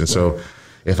things. And so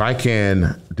if I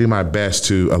can do my best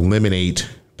to eliminate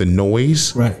the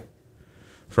noise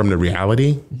from the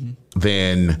reality,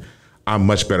 then I'm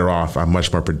much better off. I'm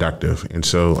much more productive. And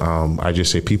so I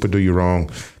just say, people do you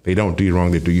wrong. They don't do you wrong.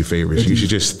 They do you favors. You should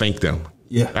just thank them.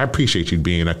 Yeah, I appreciate you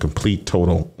being a complete,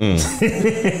 total.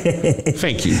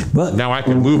 Thank you. But now I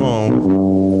can move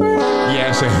on.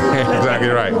 Yes, exactly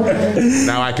right.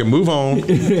 Now I can move on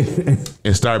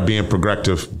and start being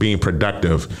productive.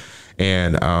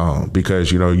 And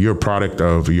because you're a product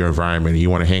of your environment, and you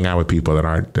want to hang out with people that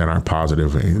aren't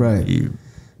positive. And right. You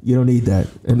don't need that,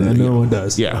 and no one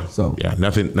does. Yeah. So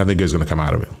nothing good is going to come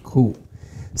out of it. Cool.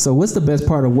 So what's the best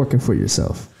part of working for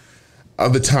yourself?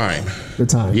 The time. The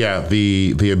time. Yeah.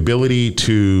 The ability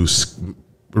to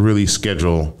really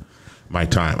schedule my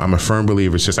time. I'm a firm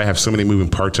believer, since I have so many moving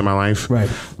parts in my life. Right.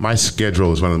 My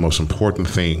schedule is one of the most important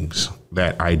things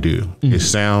that I do. It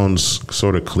sounds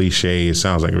sort of cliche. It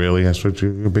sounds like, really, that's what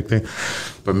your big thing.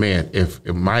 But man,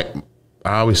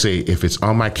 I always say, if it's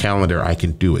on my calendar, I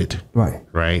can do it. Right.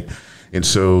 Right. And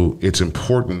so it's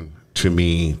important to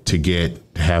me to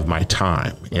have my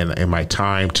time and my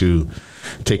time to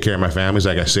take care of my families.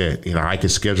 Like I said, I can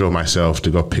schedule myself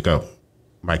to go pick up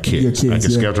my kids. I can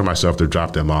schedule myself to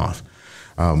drop them off.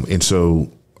 And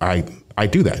so I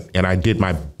do that, and I did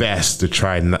my best to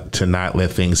try to not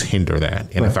let things hinder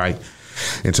that. And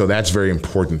and so that's very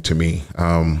important to me.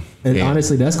 And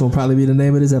honestly, that's going to probably be the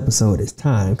name of this episode, is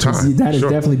time. That has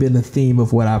definitely been the theme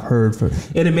of what I've heard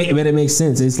and it makes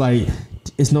sense. It's like,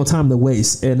 it's no time to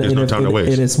waste. And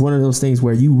it's one of those things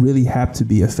where you really have to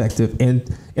be effective and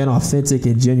authentic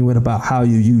and genuine about how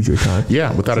you use your time.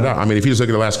 Yeah, without a doubt. I mean, if you just look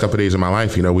at the last couple of days of my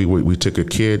life, we took 2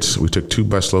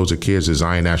 busloads of kids to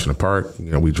Zion National Park.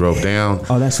 We drove down.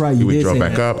 Oh, that's right. We drove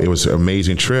back up. It was an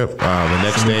amazing trip. The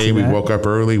next day, we woke up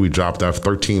early. We dropped off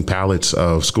 13 pallets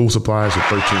of school supplies at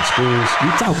 13 schools.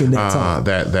 You're talking that talk.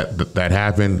 That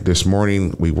happened this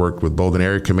morning. We worked with Bolden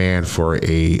Area Command for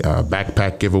a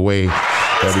backpack giveaway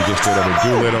that we just did over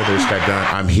Doolittle. They just got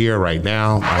done. I'm here right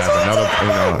now. I have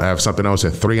another, I have something else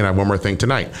at 3, and I have one more thing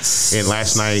tonight. And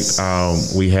last night,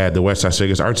 we had the West Side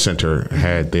Vegas Arts Center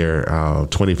had their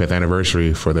 25th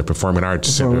anniversary for the Performing Arts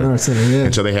Center.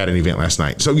 And so they had an event last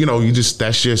night. So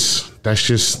that's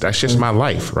just my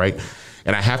life, right?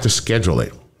 And I have to schedule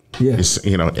it. Yeah.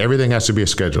 Everything has to be a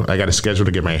schedule. I got a schedule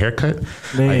to get my hair cut.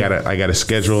 I got a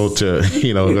schedule to,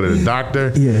 go to the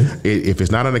doctor. Yeah. If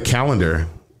it's not on the calendar,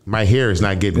 my hair is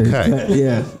not getting cut.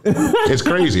 Yeah. It's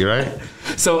crazy, right?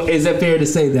 So is it fair to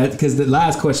say that, because the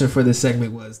last question for this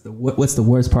segment was, what's the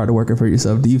worst part of working for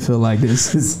yourself? Do you feel like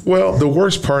this is... Well, the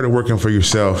worst part of working for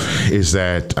yourself is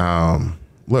that,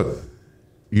 look,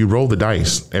 you roll the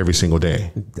dice every single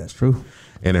day. That's true.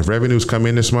 And if revenues come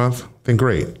in this month, then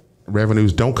great.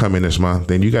 revenues don't come in this month,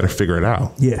 then you got to figure it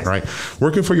out. Yeah. Right.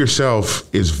 Working for yourself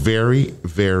is very,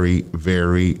 very,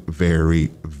 very,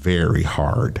 very, very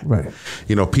hard. Right.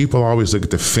 You know, people always look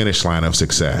at the finish line of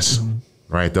success.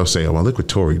 Right. They'll say, oh, well, look what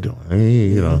Tori doing.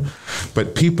 You know,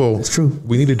 but people, it's true.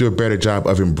 We need to do a better job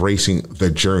of embracing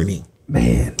the journey.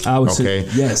 Man, I would say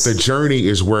yes. The journey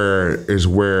is where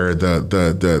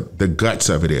the guts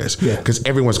of it is. Yeah. Because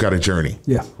everyone's got a journey.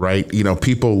 Yeah. Right. You know,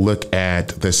 people look at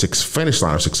the finish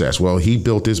line of success. Well, he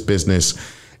built his business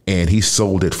and he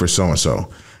sold it for so and so.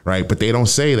 Right. But they don't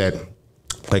say that.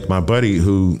 Like my buddy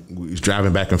who was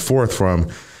driving back and forth from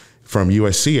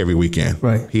USC every weekend.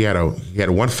 Right. He had a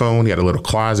one phone, he had a little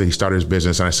closet, he started his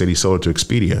business, and I said he sold it to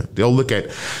Expedia. They'll look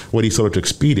at what he sold it to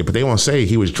Expedia, but they won't say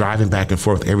he was driving back and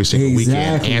forth every single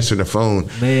weekend, answering the phone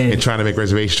and trying to make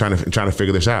reservations, trying to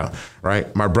figure this out.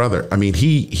 Right. My brother, I mean,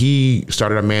 he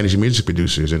started out managing music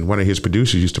producers, and one of his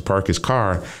producers used to park his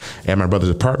car at my brother's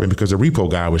apartment because the repo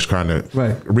guy was trying to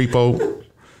repo.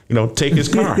 You know, take his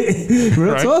car.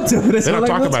 Real right? talk to him. They don't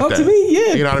talk about that. To me.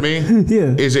 Yeah. You know what I mean?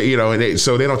 Yeah. Is it, you know, and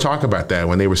so they don't talk about that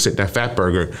when they were sitting at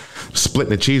Fatburger,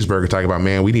 splitting a cheeseburger, talking about,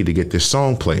 man, we need to get this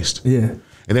song placed. Yeah.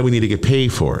 And then we need to get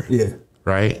paid for it. Yeah.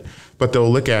 Right. But they'll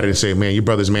look at it and say, man, your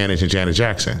brother's managing Janet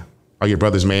Jackson. Or your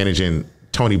brother's managing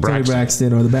Tony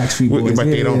Braxton or the Backstreet Boys.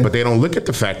 But they don't look at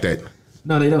the fact that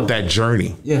no, they don't. That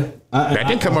journey. Yeah. That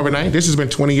didn't come overnight. This has been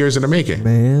 20 years in the making.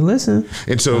 Man, listen.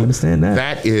 And so I understand that.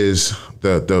 That is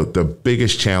the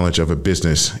biggest challenge of a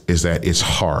business is that it's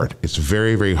hard. It's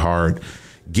very, very hard.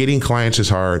 Getting clients is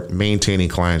hard. Maintaining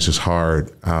clients is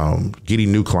hard.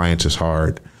 Getting new clients is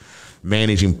hard.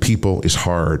 Managing people is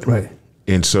hard. Right.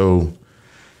 And so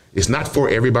it's not for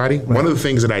everybody. Right. One of the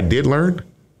things that I did learn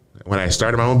when I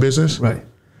started my own business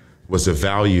was the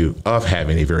value of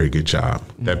having a very good job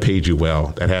that paid you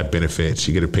well, that had benefits.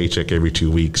 You get a paycheck every 2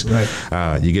 weeks.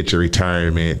 Right. You get your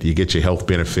retirement. You get your health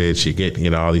benefits. You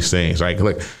get, all these things. Like,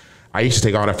 look, I used to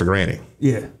take all that for granted.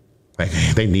 Yeah. Like,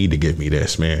 they need to give me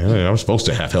this, man. I'm supposed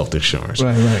to have health insurance.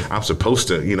 Right. I'm supposed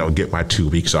to, get my 2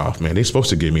 weeks off, man. They're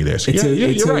supposed to give me this.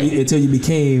 You're right. Until you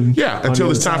became. Yeah,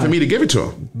 until it's time for me to give it to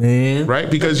them. Man.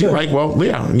 Right? Because you're like, well,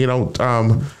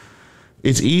 yeah,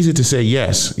 it's easy to say,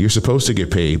 yes, you're supposed to get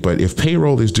paid, but if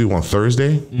payroll is due on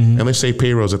Thursday, and let's say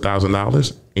payroll is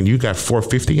 $1,000 and you got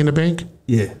 $450 in the bank.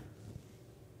 Yeah.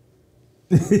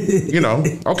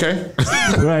 Okay.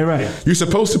 Right. You're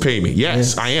supposed to pay me.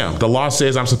 Yes, I am. The law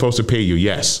says I'm supposed to pay you.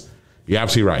 Yes. You're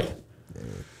absolutely right.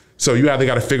 So you either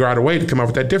got to figure out a way to come up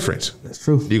with that difference. That's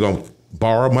true. You're going to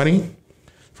borrow money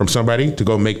from somebody to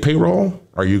go make payroll?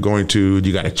 Are you going to,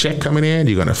 you got a check coming in,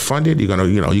 you're going to fund it, you're going to,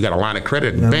 you got a line of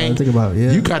credit in the bank. Think about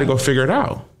it, You got to go figure it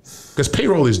out because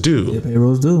payroll is due. Yeah,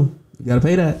 payroll is due. You got to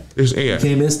pay that. You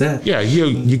can't miss that. Yeah,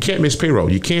 you can't miss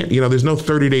payroll. You can't, there's no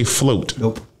 30-day float.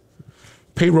 Nope.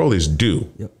 Payroll is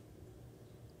due. Yep.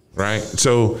 Right?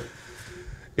 So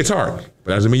it's hard, but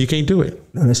that doesn't mean you can't do it.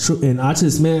 No, that's true. And I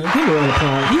just, man, give a round of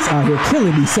applause. He's out here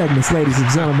killing these segments, ladies and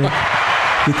gentlemen.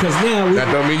 Because now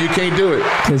that don't mean you can't do it.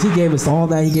 Because he gave us all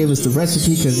that. He gave us the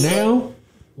recipe. Because now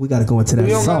we got to go into that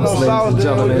sauce, ladies and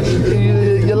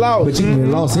gentlemen. You're lost. But you can get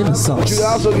lost in the sauce. But you can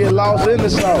also get lost in the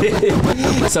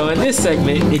sauce. So in this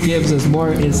segment, it gives us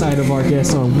more insight of our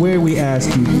guests on where we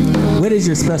ask you, what is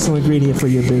your special ingredient for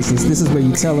your business? This is where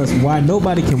you tell us why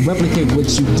nobody can replicate what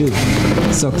you do.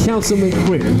 So Councilman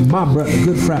Crear, my brother,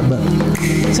 good frat brother,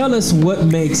 tell us what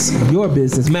makes your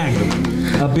business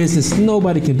Magnum, a business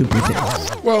nobody can duplicate.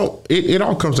 Well, it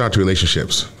all comes down to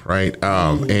relationships, right?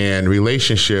 And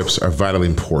relationships are vitally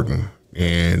important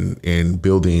in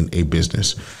building a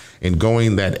business and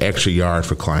going that extra yard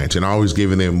for clients and always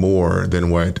giving them more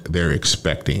than what they're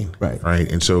expecting. Right.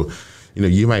 And so,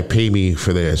 you might pay me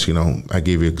for this. I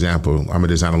give you an example. I'm going to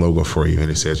design a logo for you. And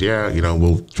it says,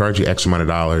 we'll charge you X amount of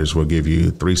dollars. We'll give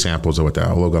you 3 samples of what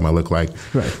that logo might look like.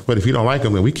 Right. But if you don't like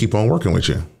them, then we keep on working with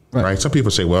you. Right. Some people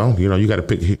say, well, you got to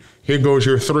pick. Here goes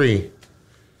your 3.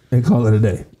 And call it a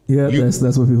day. Yeah, that's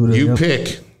what people do. You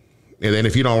pick. And then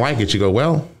if you don't like it, you go,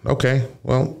 well, okay.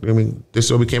 Well, this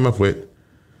is what we came up with.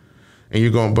 And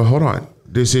you're going, but hold on.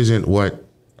 This isn't what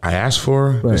I asked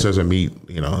for. Right. This doesn't meet,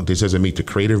 this doesn't meet the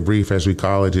creative brief, as we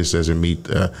call it. This doesn't meet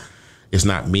it's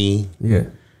not me. Yeah.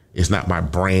 It's not my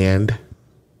brand.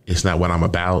 It's not what I'm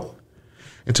about.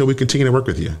 Until we continue to work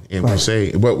with you. And we'll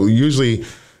say,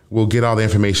 we'll get all the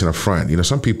information up front.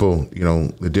 Some people,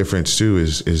 the difference too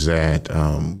is that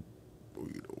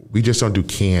we just don't do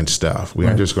canned stuff. We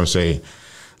aren't just going to say, I'm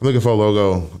looking for a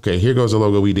logo. Okay, here goes the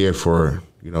logo we did for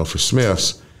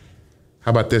Smith's. How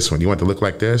about this one? You want it to look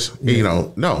like this? Yeah.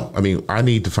 No. I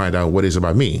need to find out what is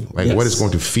about me. Like what it's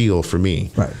going to feel for me.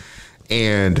 Right.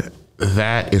 And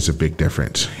that is a big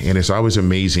difference. And it's always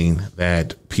amazing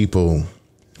that people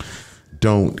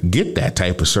don't get that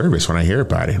type of service when I hear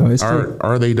about it.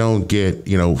 Or they don't get,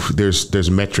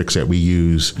 there's metrics that we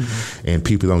use and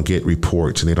people don't get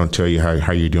reports and they don't tell you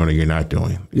how you're doing or you're not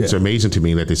doing. Yeah. It's amazing to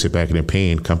me that they sit back and they're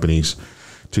paying companies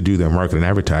to do their marketing and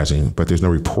advertising, but there's no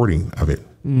reporting of it.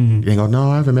 They go,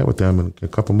 no, I haven't met with them in a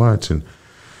couple months. And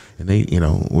they,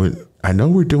 I know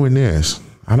we're doing this.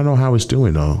 I don't know how it's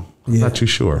doing though. I'm not too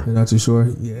sure. You're not too sure.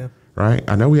 Yeah. Right.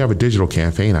 I know we have a digital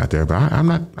campaign out there, but I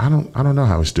don't know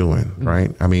how it's doing.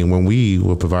 Right. I mean, when we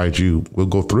will provide you, we'll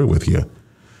go through it with you.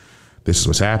 This is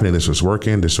what's happening. This is what's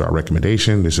working. This is our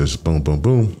recommendation. This is boom, boom,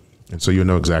 boom. And so you'll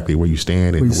know exactly where you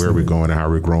stand and where we're going and how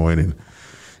we're growing.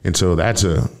 And so that's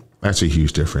a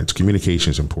huge difference.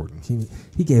 Communication is important.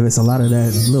 He gave us a lot of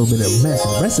that little bit of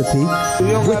recipe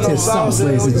with his sauce,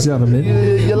 ladies and gentlemen.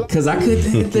 Because I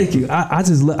couldn't thank you.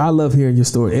 I love hearing your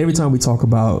story. Every time we talk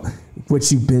about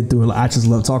what you've been through, I just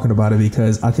love talking about it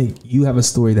because I think you have a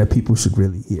story that people should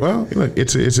really hear. Well, look,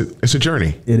 it's a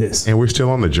journey. It is, and we're still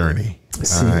on the journey.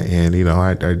 And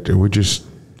we're just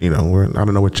I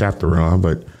don't know what chapter we're on,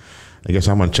 but I guess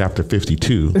I'm on chapter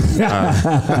 52.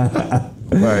 But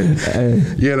we're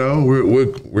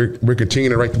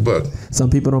continuing to write the book. Some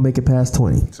people don't make it past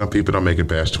 20. Some people don't make it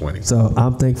past 20. So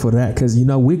I'm thankful for that because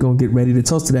we're gonna get ready to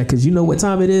toast to that because you know what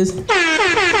time it is.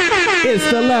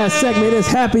 It's the last segment. It's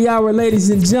happy hour,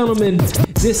 ladies and gentlemen.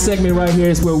 This segment right here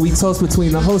is where we toast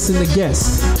between the host and the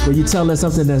guest, where you tell us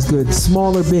something that's good,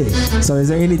 small or big. So is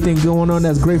there anything going on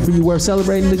that's great for you worth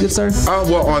celebrating, good sir?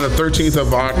 Well, on the 13th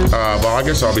of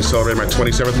August, I'll be celebrating my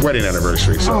 27th wedding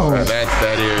anniversary. So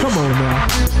that is... Come on now.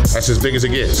 That's as big as it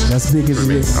gets. That's big as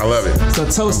it gets. I love it. So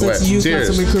toast to you,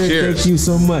 Councilman Crear. Cheers. Thank you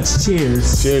so much.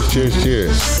 Cheers. Cheers, cheers,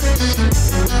 cheers.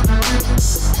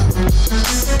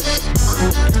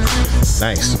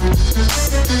 Nice.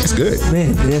 It's good.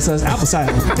 Man, that's apple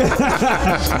cider.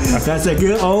 That's a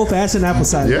good old-fashioned apple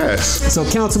cider. Yes. So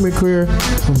Councilman Crear,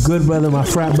 good brother, my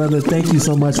frat brother, thank you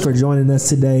so much for joining us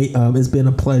today. It's been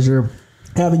a pleasure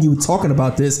having you talking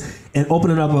about this and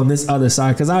opening up on this other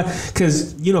side.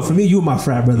 Because for me, you're my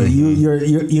frat brother.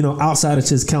 You're outside of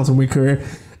just Councilman Crear.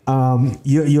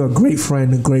 You're a great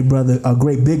friend, a great brother, a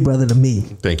great big brother to me.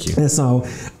 Thank you. And so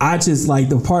I just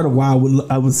the part of why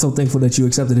I was so thankful that you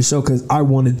accepted the show because I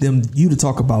wanted you to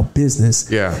talk about business.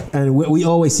 Yeah. And we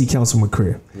always see Councilman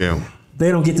Crear. Yeah.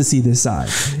 They don't get to see this side.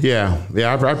 Yeah.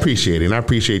 I appreciate it. And I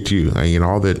appreciate you.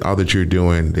 All that you're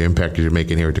doing, the impact that you're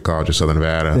making here at the College of Southern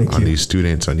Nevada on these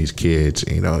students, on these kids.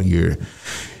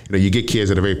 You get kids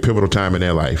at a very pivotal time in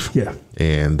their life. Yeah.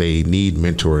 And they need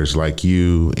mentors like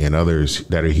you and others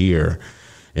that are here.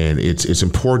 And it's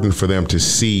important for them to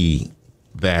see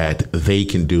that they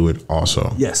can do it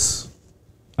also. Yes.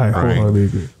 I wholeheartedly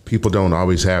agree. People don't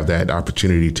always have that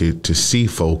opportunity to see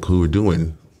folk who are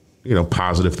doing,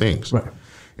 positive things. Right.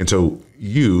 And so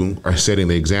you are setting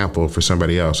the example for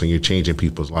somebody else and you're changing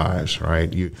people's lives,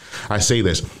 right? I say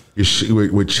this,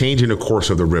 we're changing the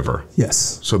course of the river.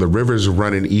 Yes. So the river's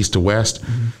running east to west.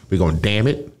 Mm-hmm. We're going to dam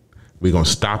it. We're going to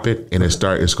stop it. And it's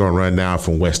going to run now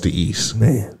from west to east.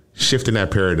 Man. Shifting that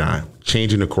paradigm,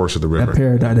 changing the course of the river.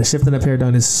 Shifting that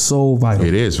paradigm is so vital.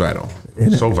 It is vital.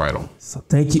 So vital. So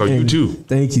thank you. So you too.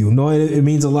 Thank you. No, it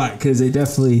means a lot because it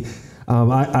definitely...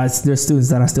 there's students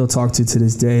that I still talk to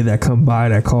this day that come by,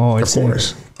 that call, and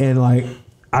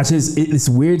it's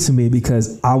weird to me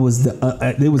because I was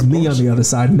it was me on the other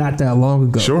side not that long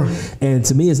ago. Sure. And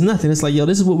to me, it's nothing. It's like,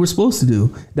 this is what we're supposed to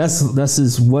do. That's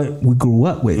is what we grew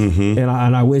up with. Mm-hmm. And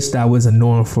I wish that was a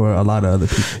norm for a lot of other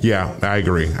people. Yeah, I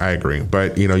agree.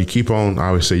 But you keep on. I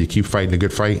always say you keep fighting a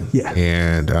good fight. Yeah.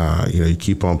 And you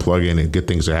keep on plugging and good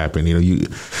things are happening.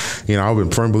 I've been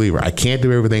a firm believer. I can't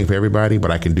do everything for everybody,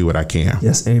 but I can do what I can.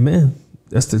 Yes, amen.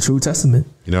 That's the true testament.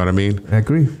 You know what I mean? I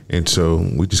agree. And so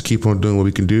we just keep on doing what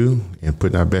we can do and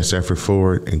putting our best effort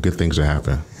forward, and good things will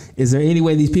happen. Is there any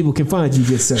way these people can find you,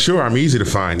 good sir? Sure, I'm easy to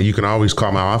find. You can always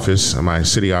call my office, my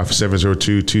city office,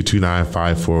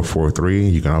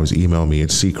 702-229-5443. You can always email me at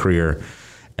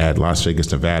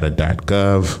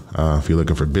ccrear@lasvegasnevada.gov. If you're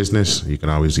looking for business, you can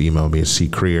always email me at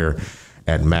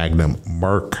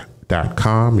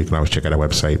ccrear@magnummark.com. You can always check out our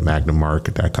website,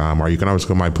 magnummark.com, or you can always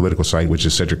go to my political site, which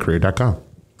is cedriccrear.com.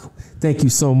 Thank you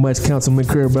so much, Councilman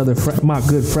Crear, brother, my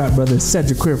good frat brother,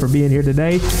 Cedric Crear, for being here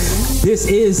today. This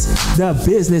is the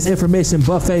Business Information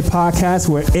Buffet Podcast,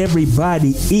 where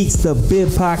everybody eats the bib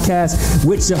podcast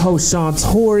with your host, Sean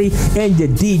Torrey, and your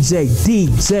DJ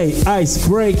Ice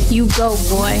Break. You go,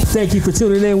 boy. Thank you for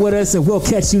tuning in with us, and we'll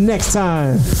catch you next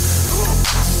time.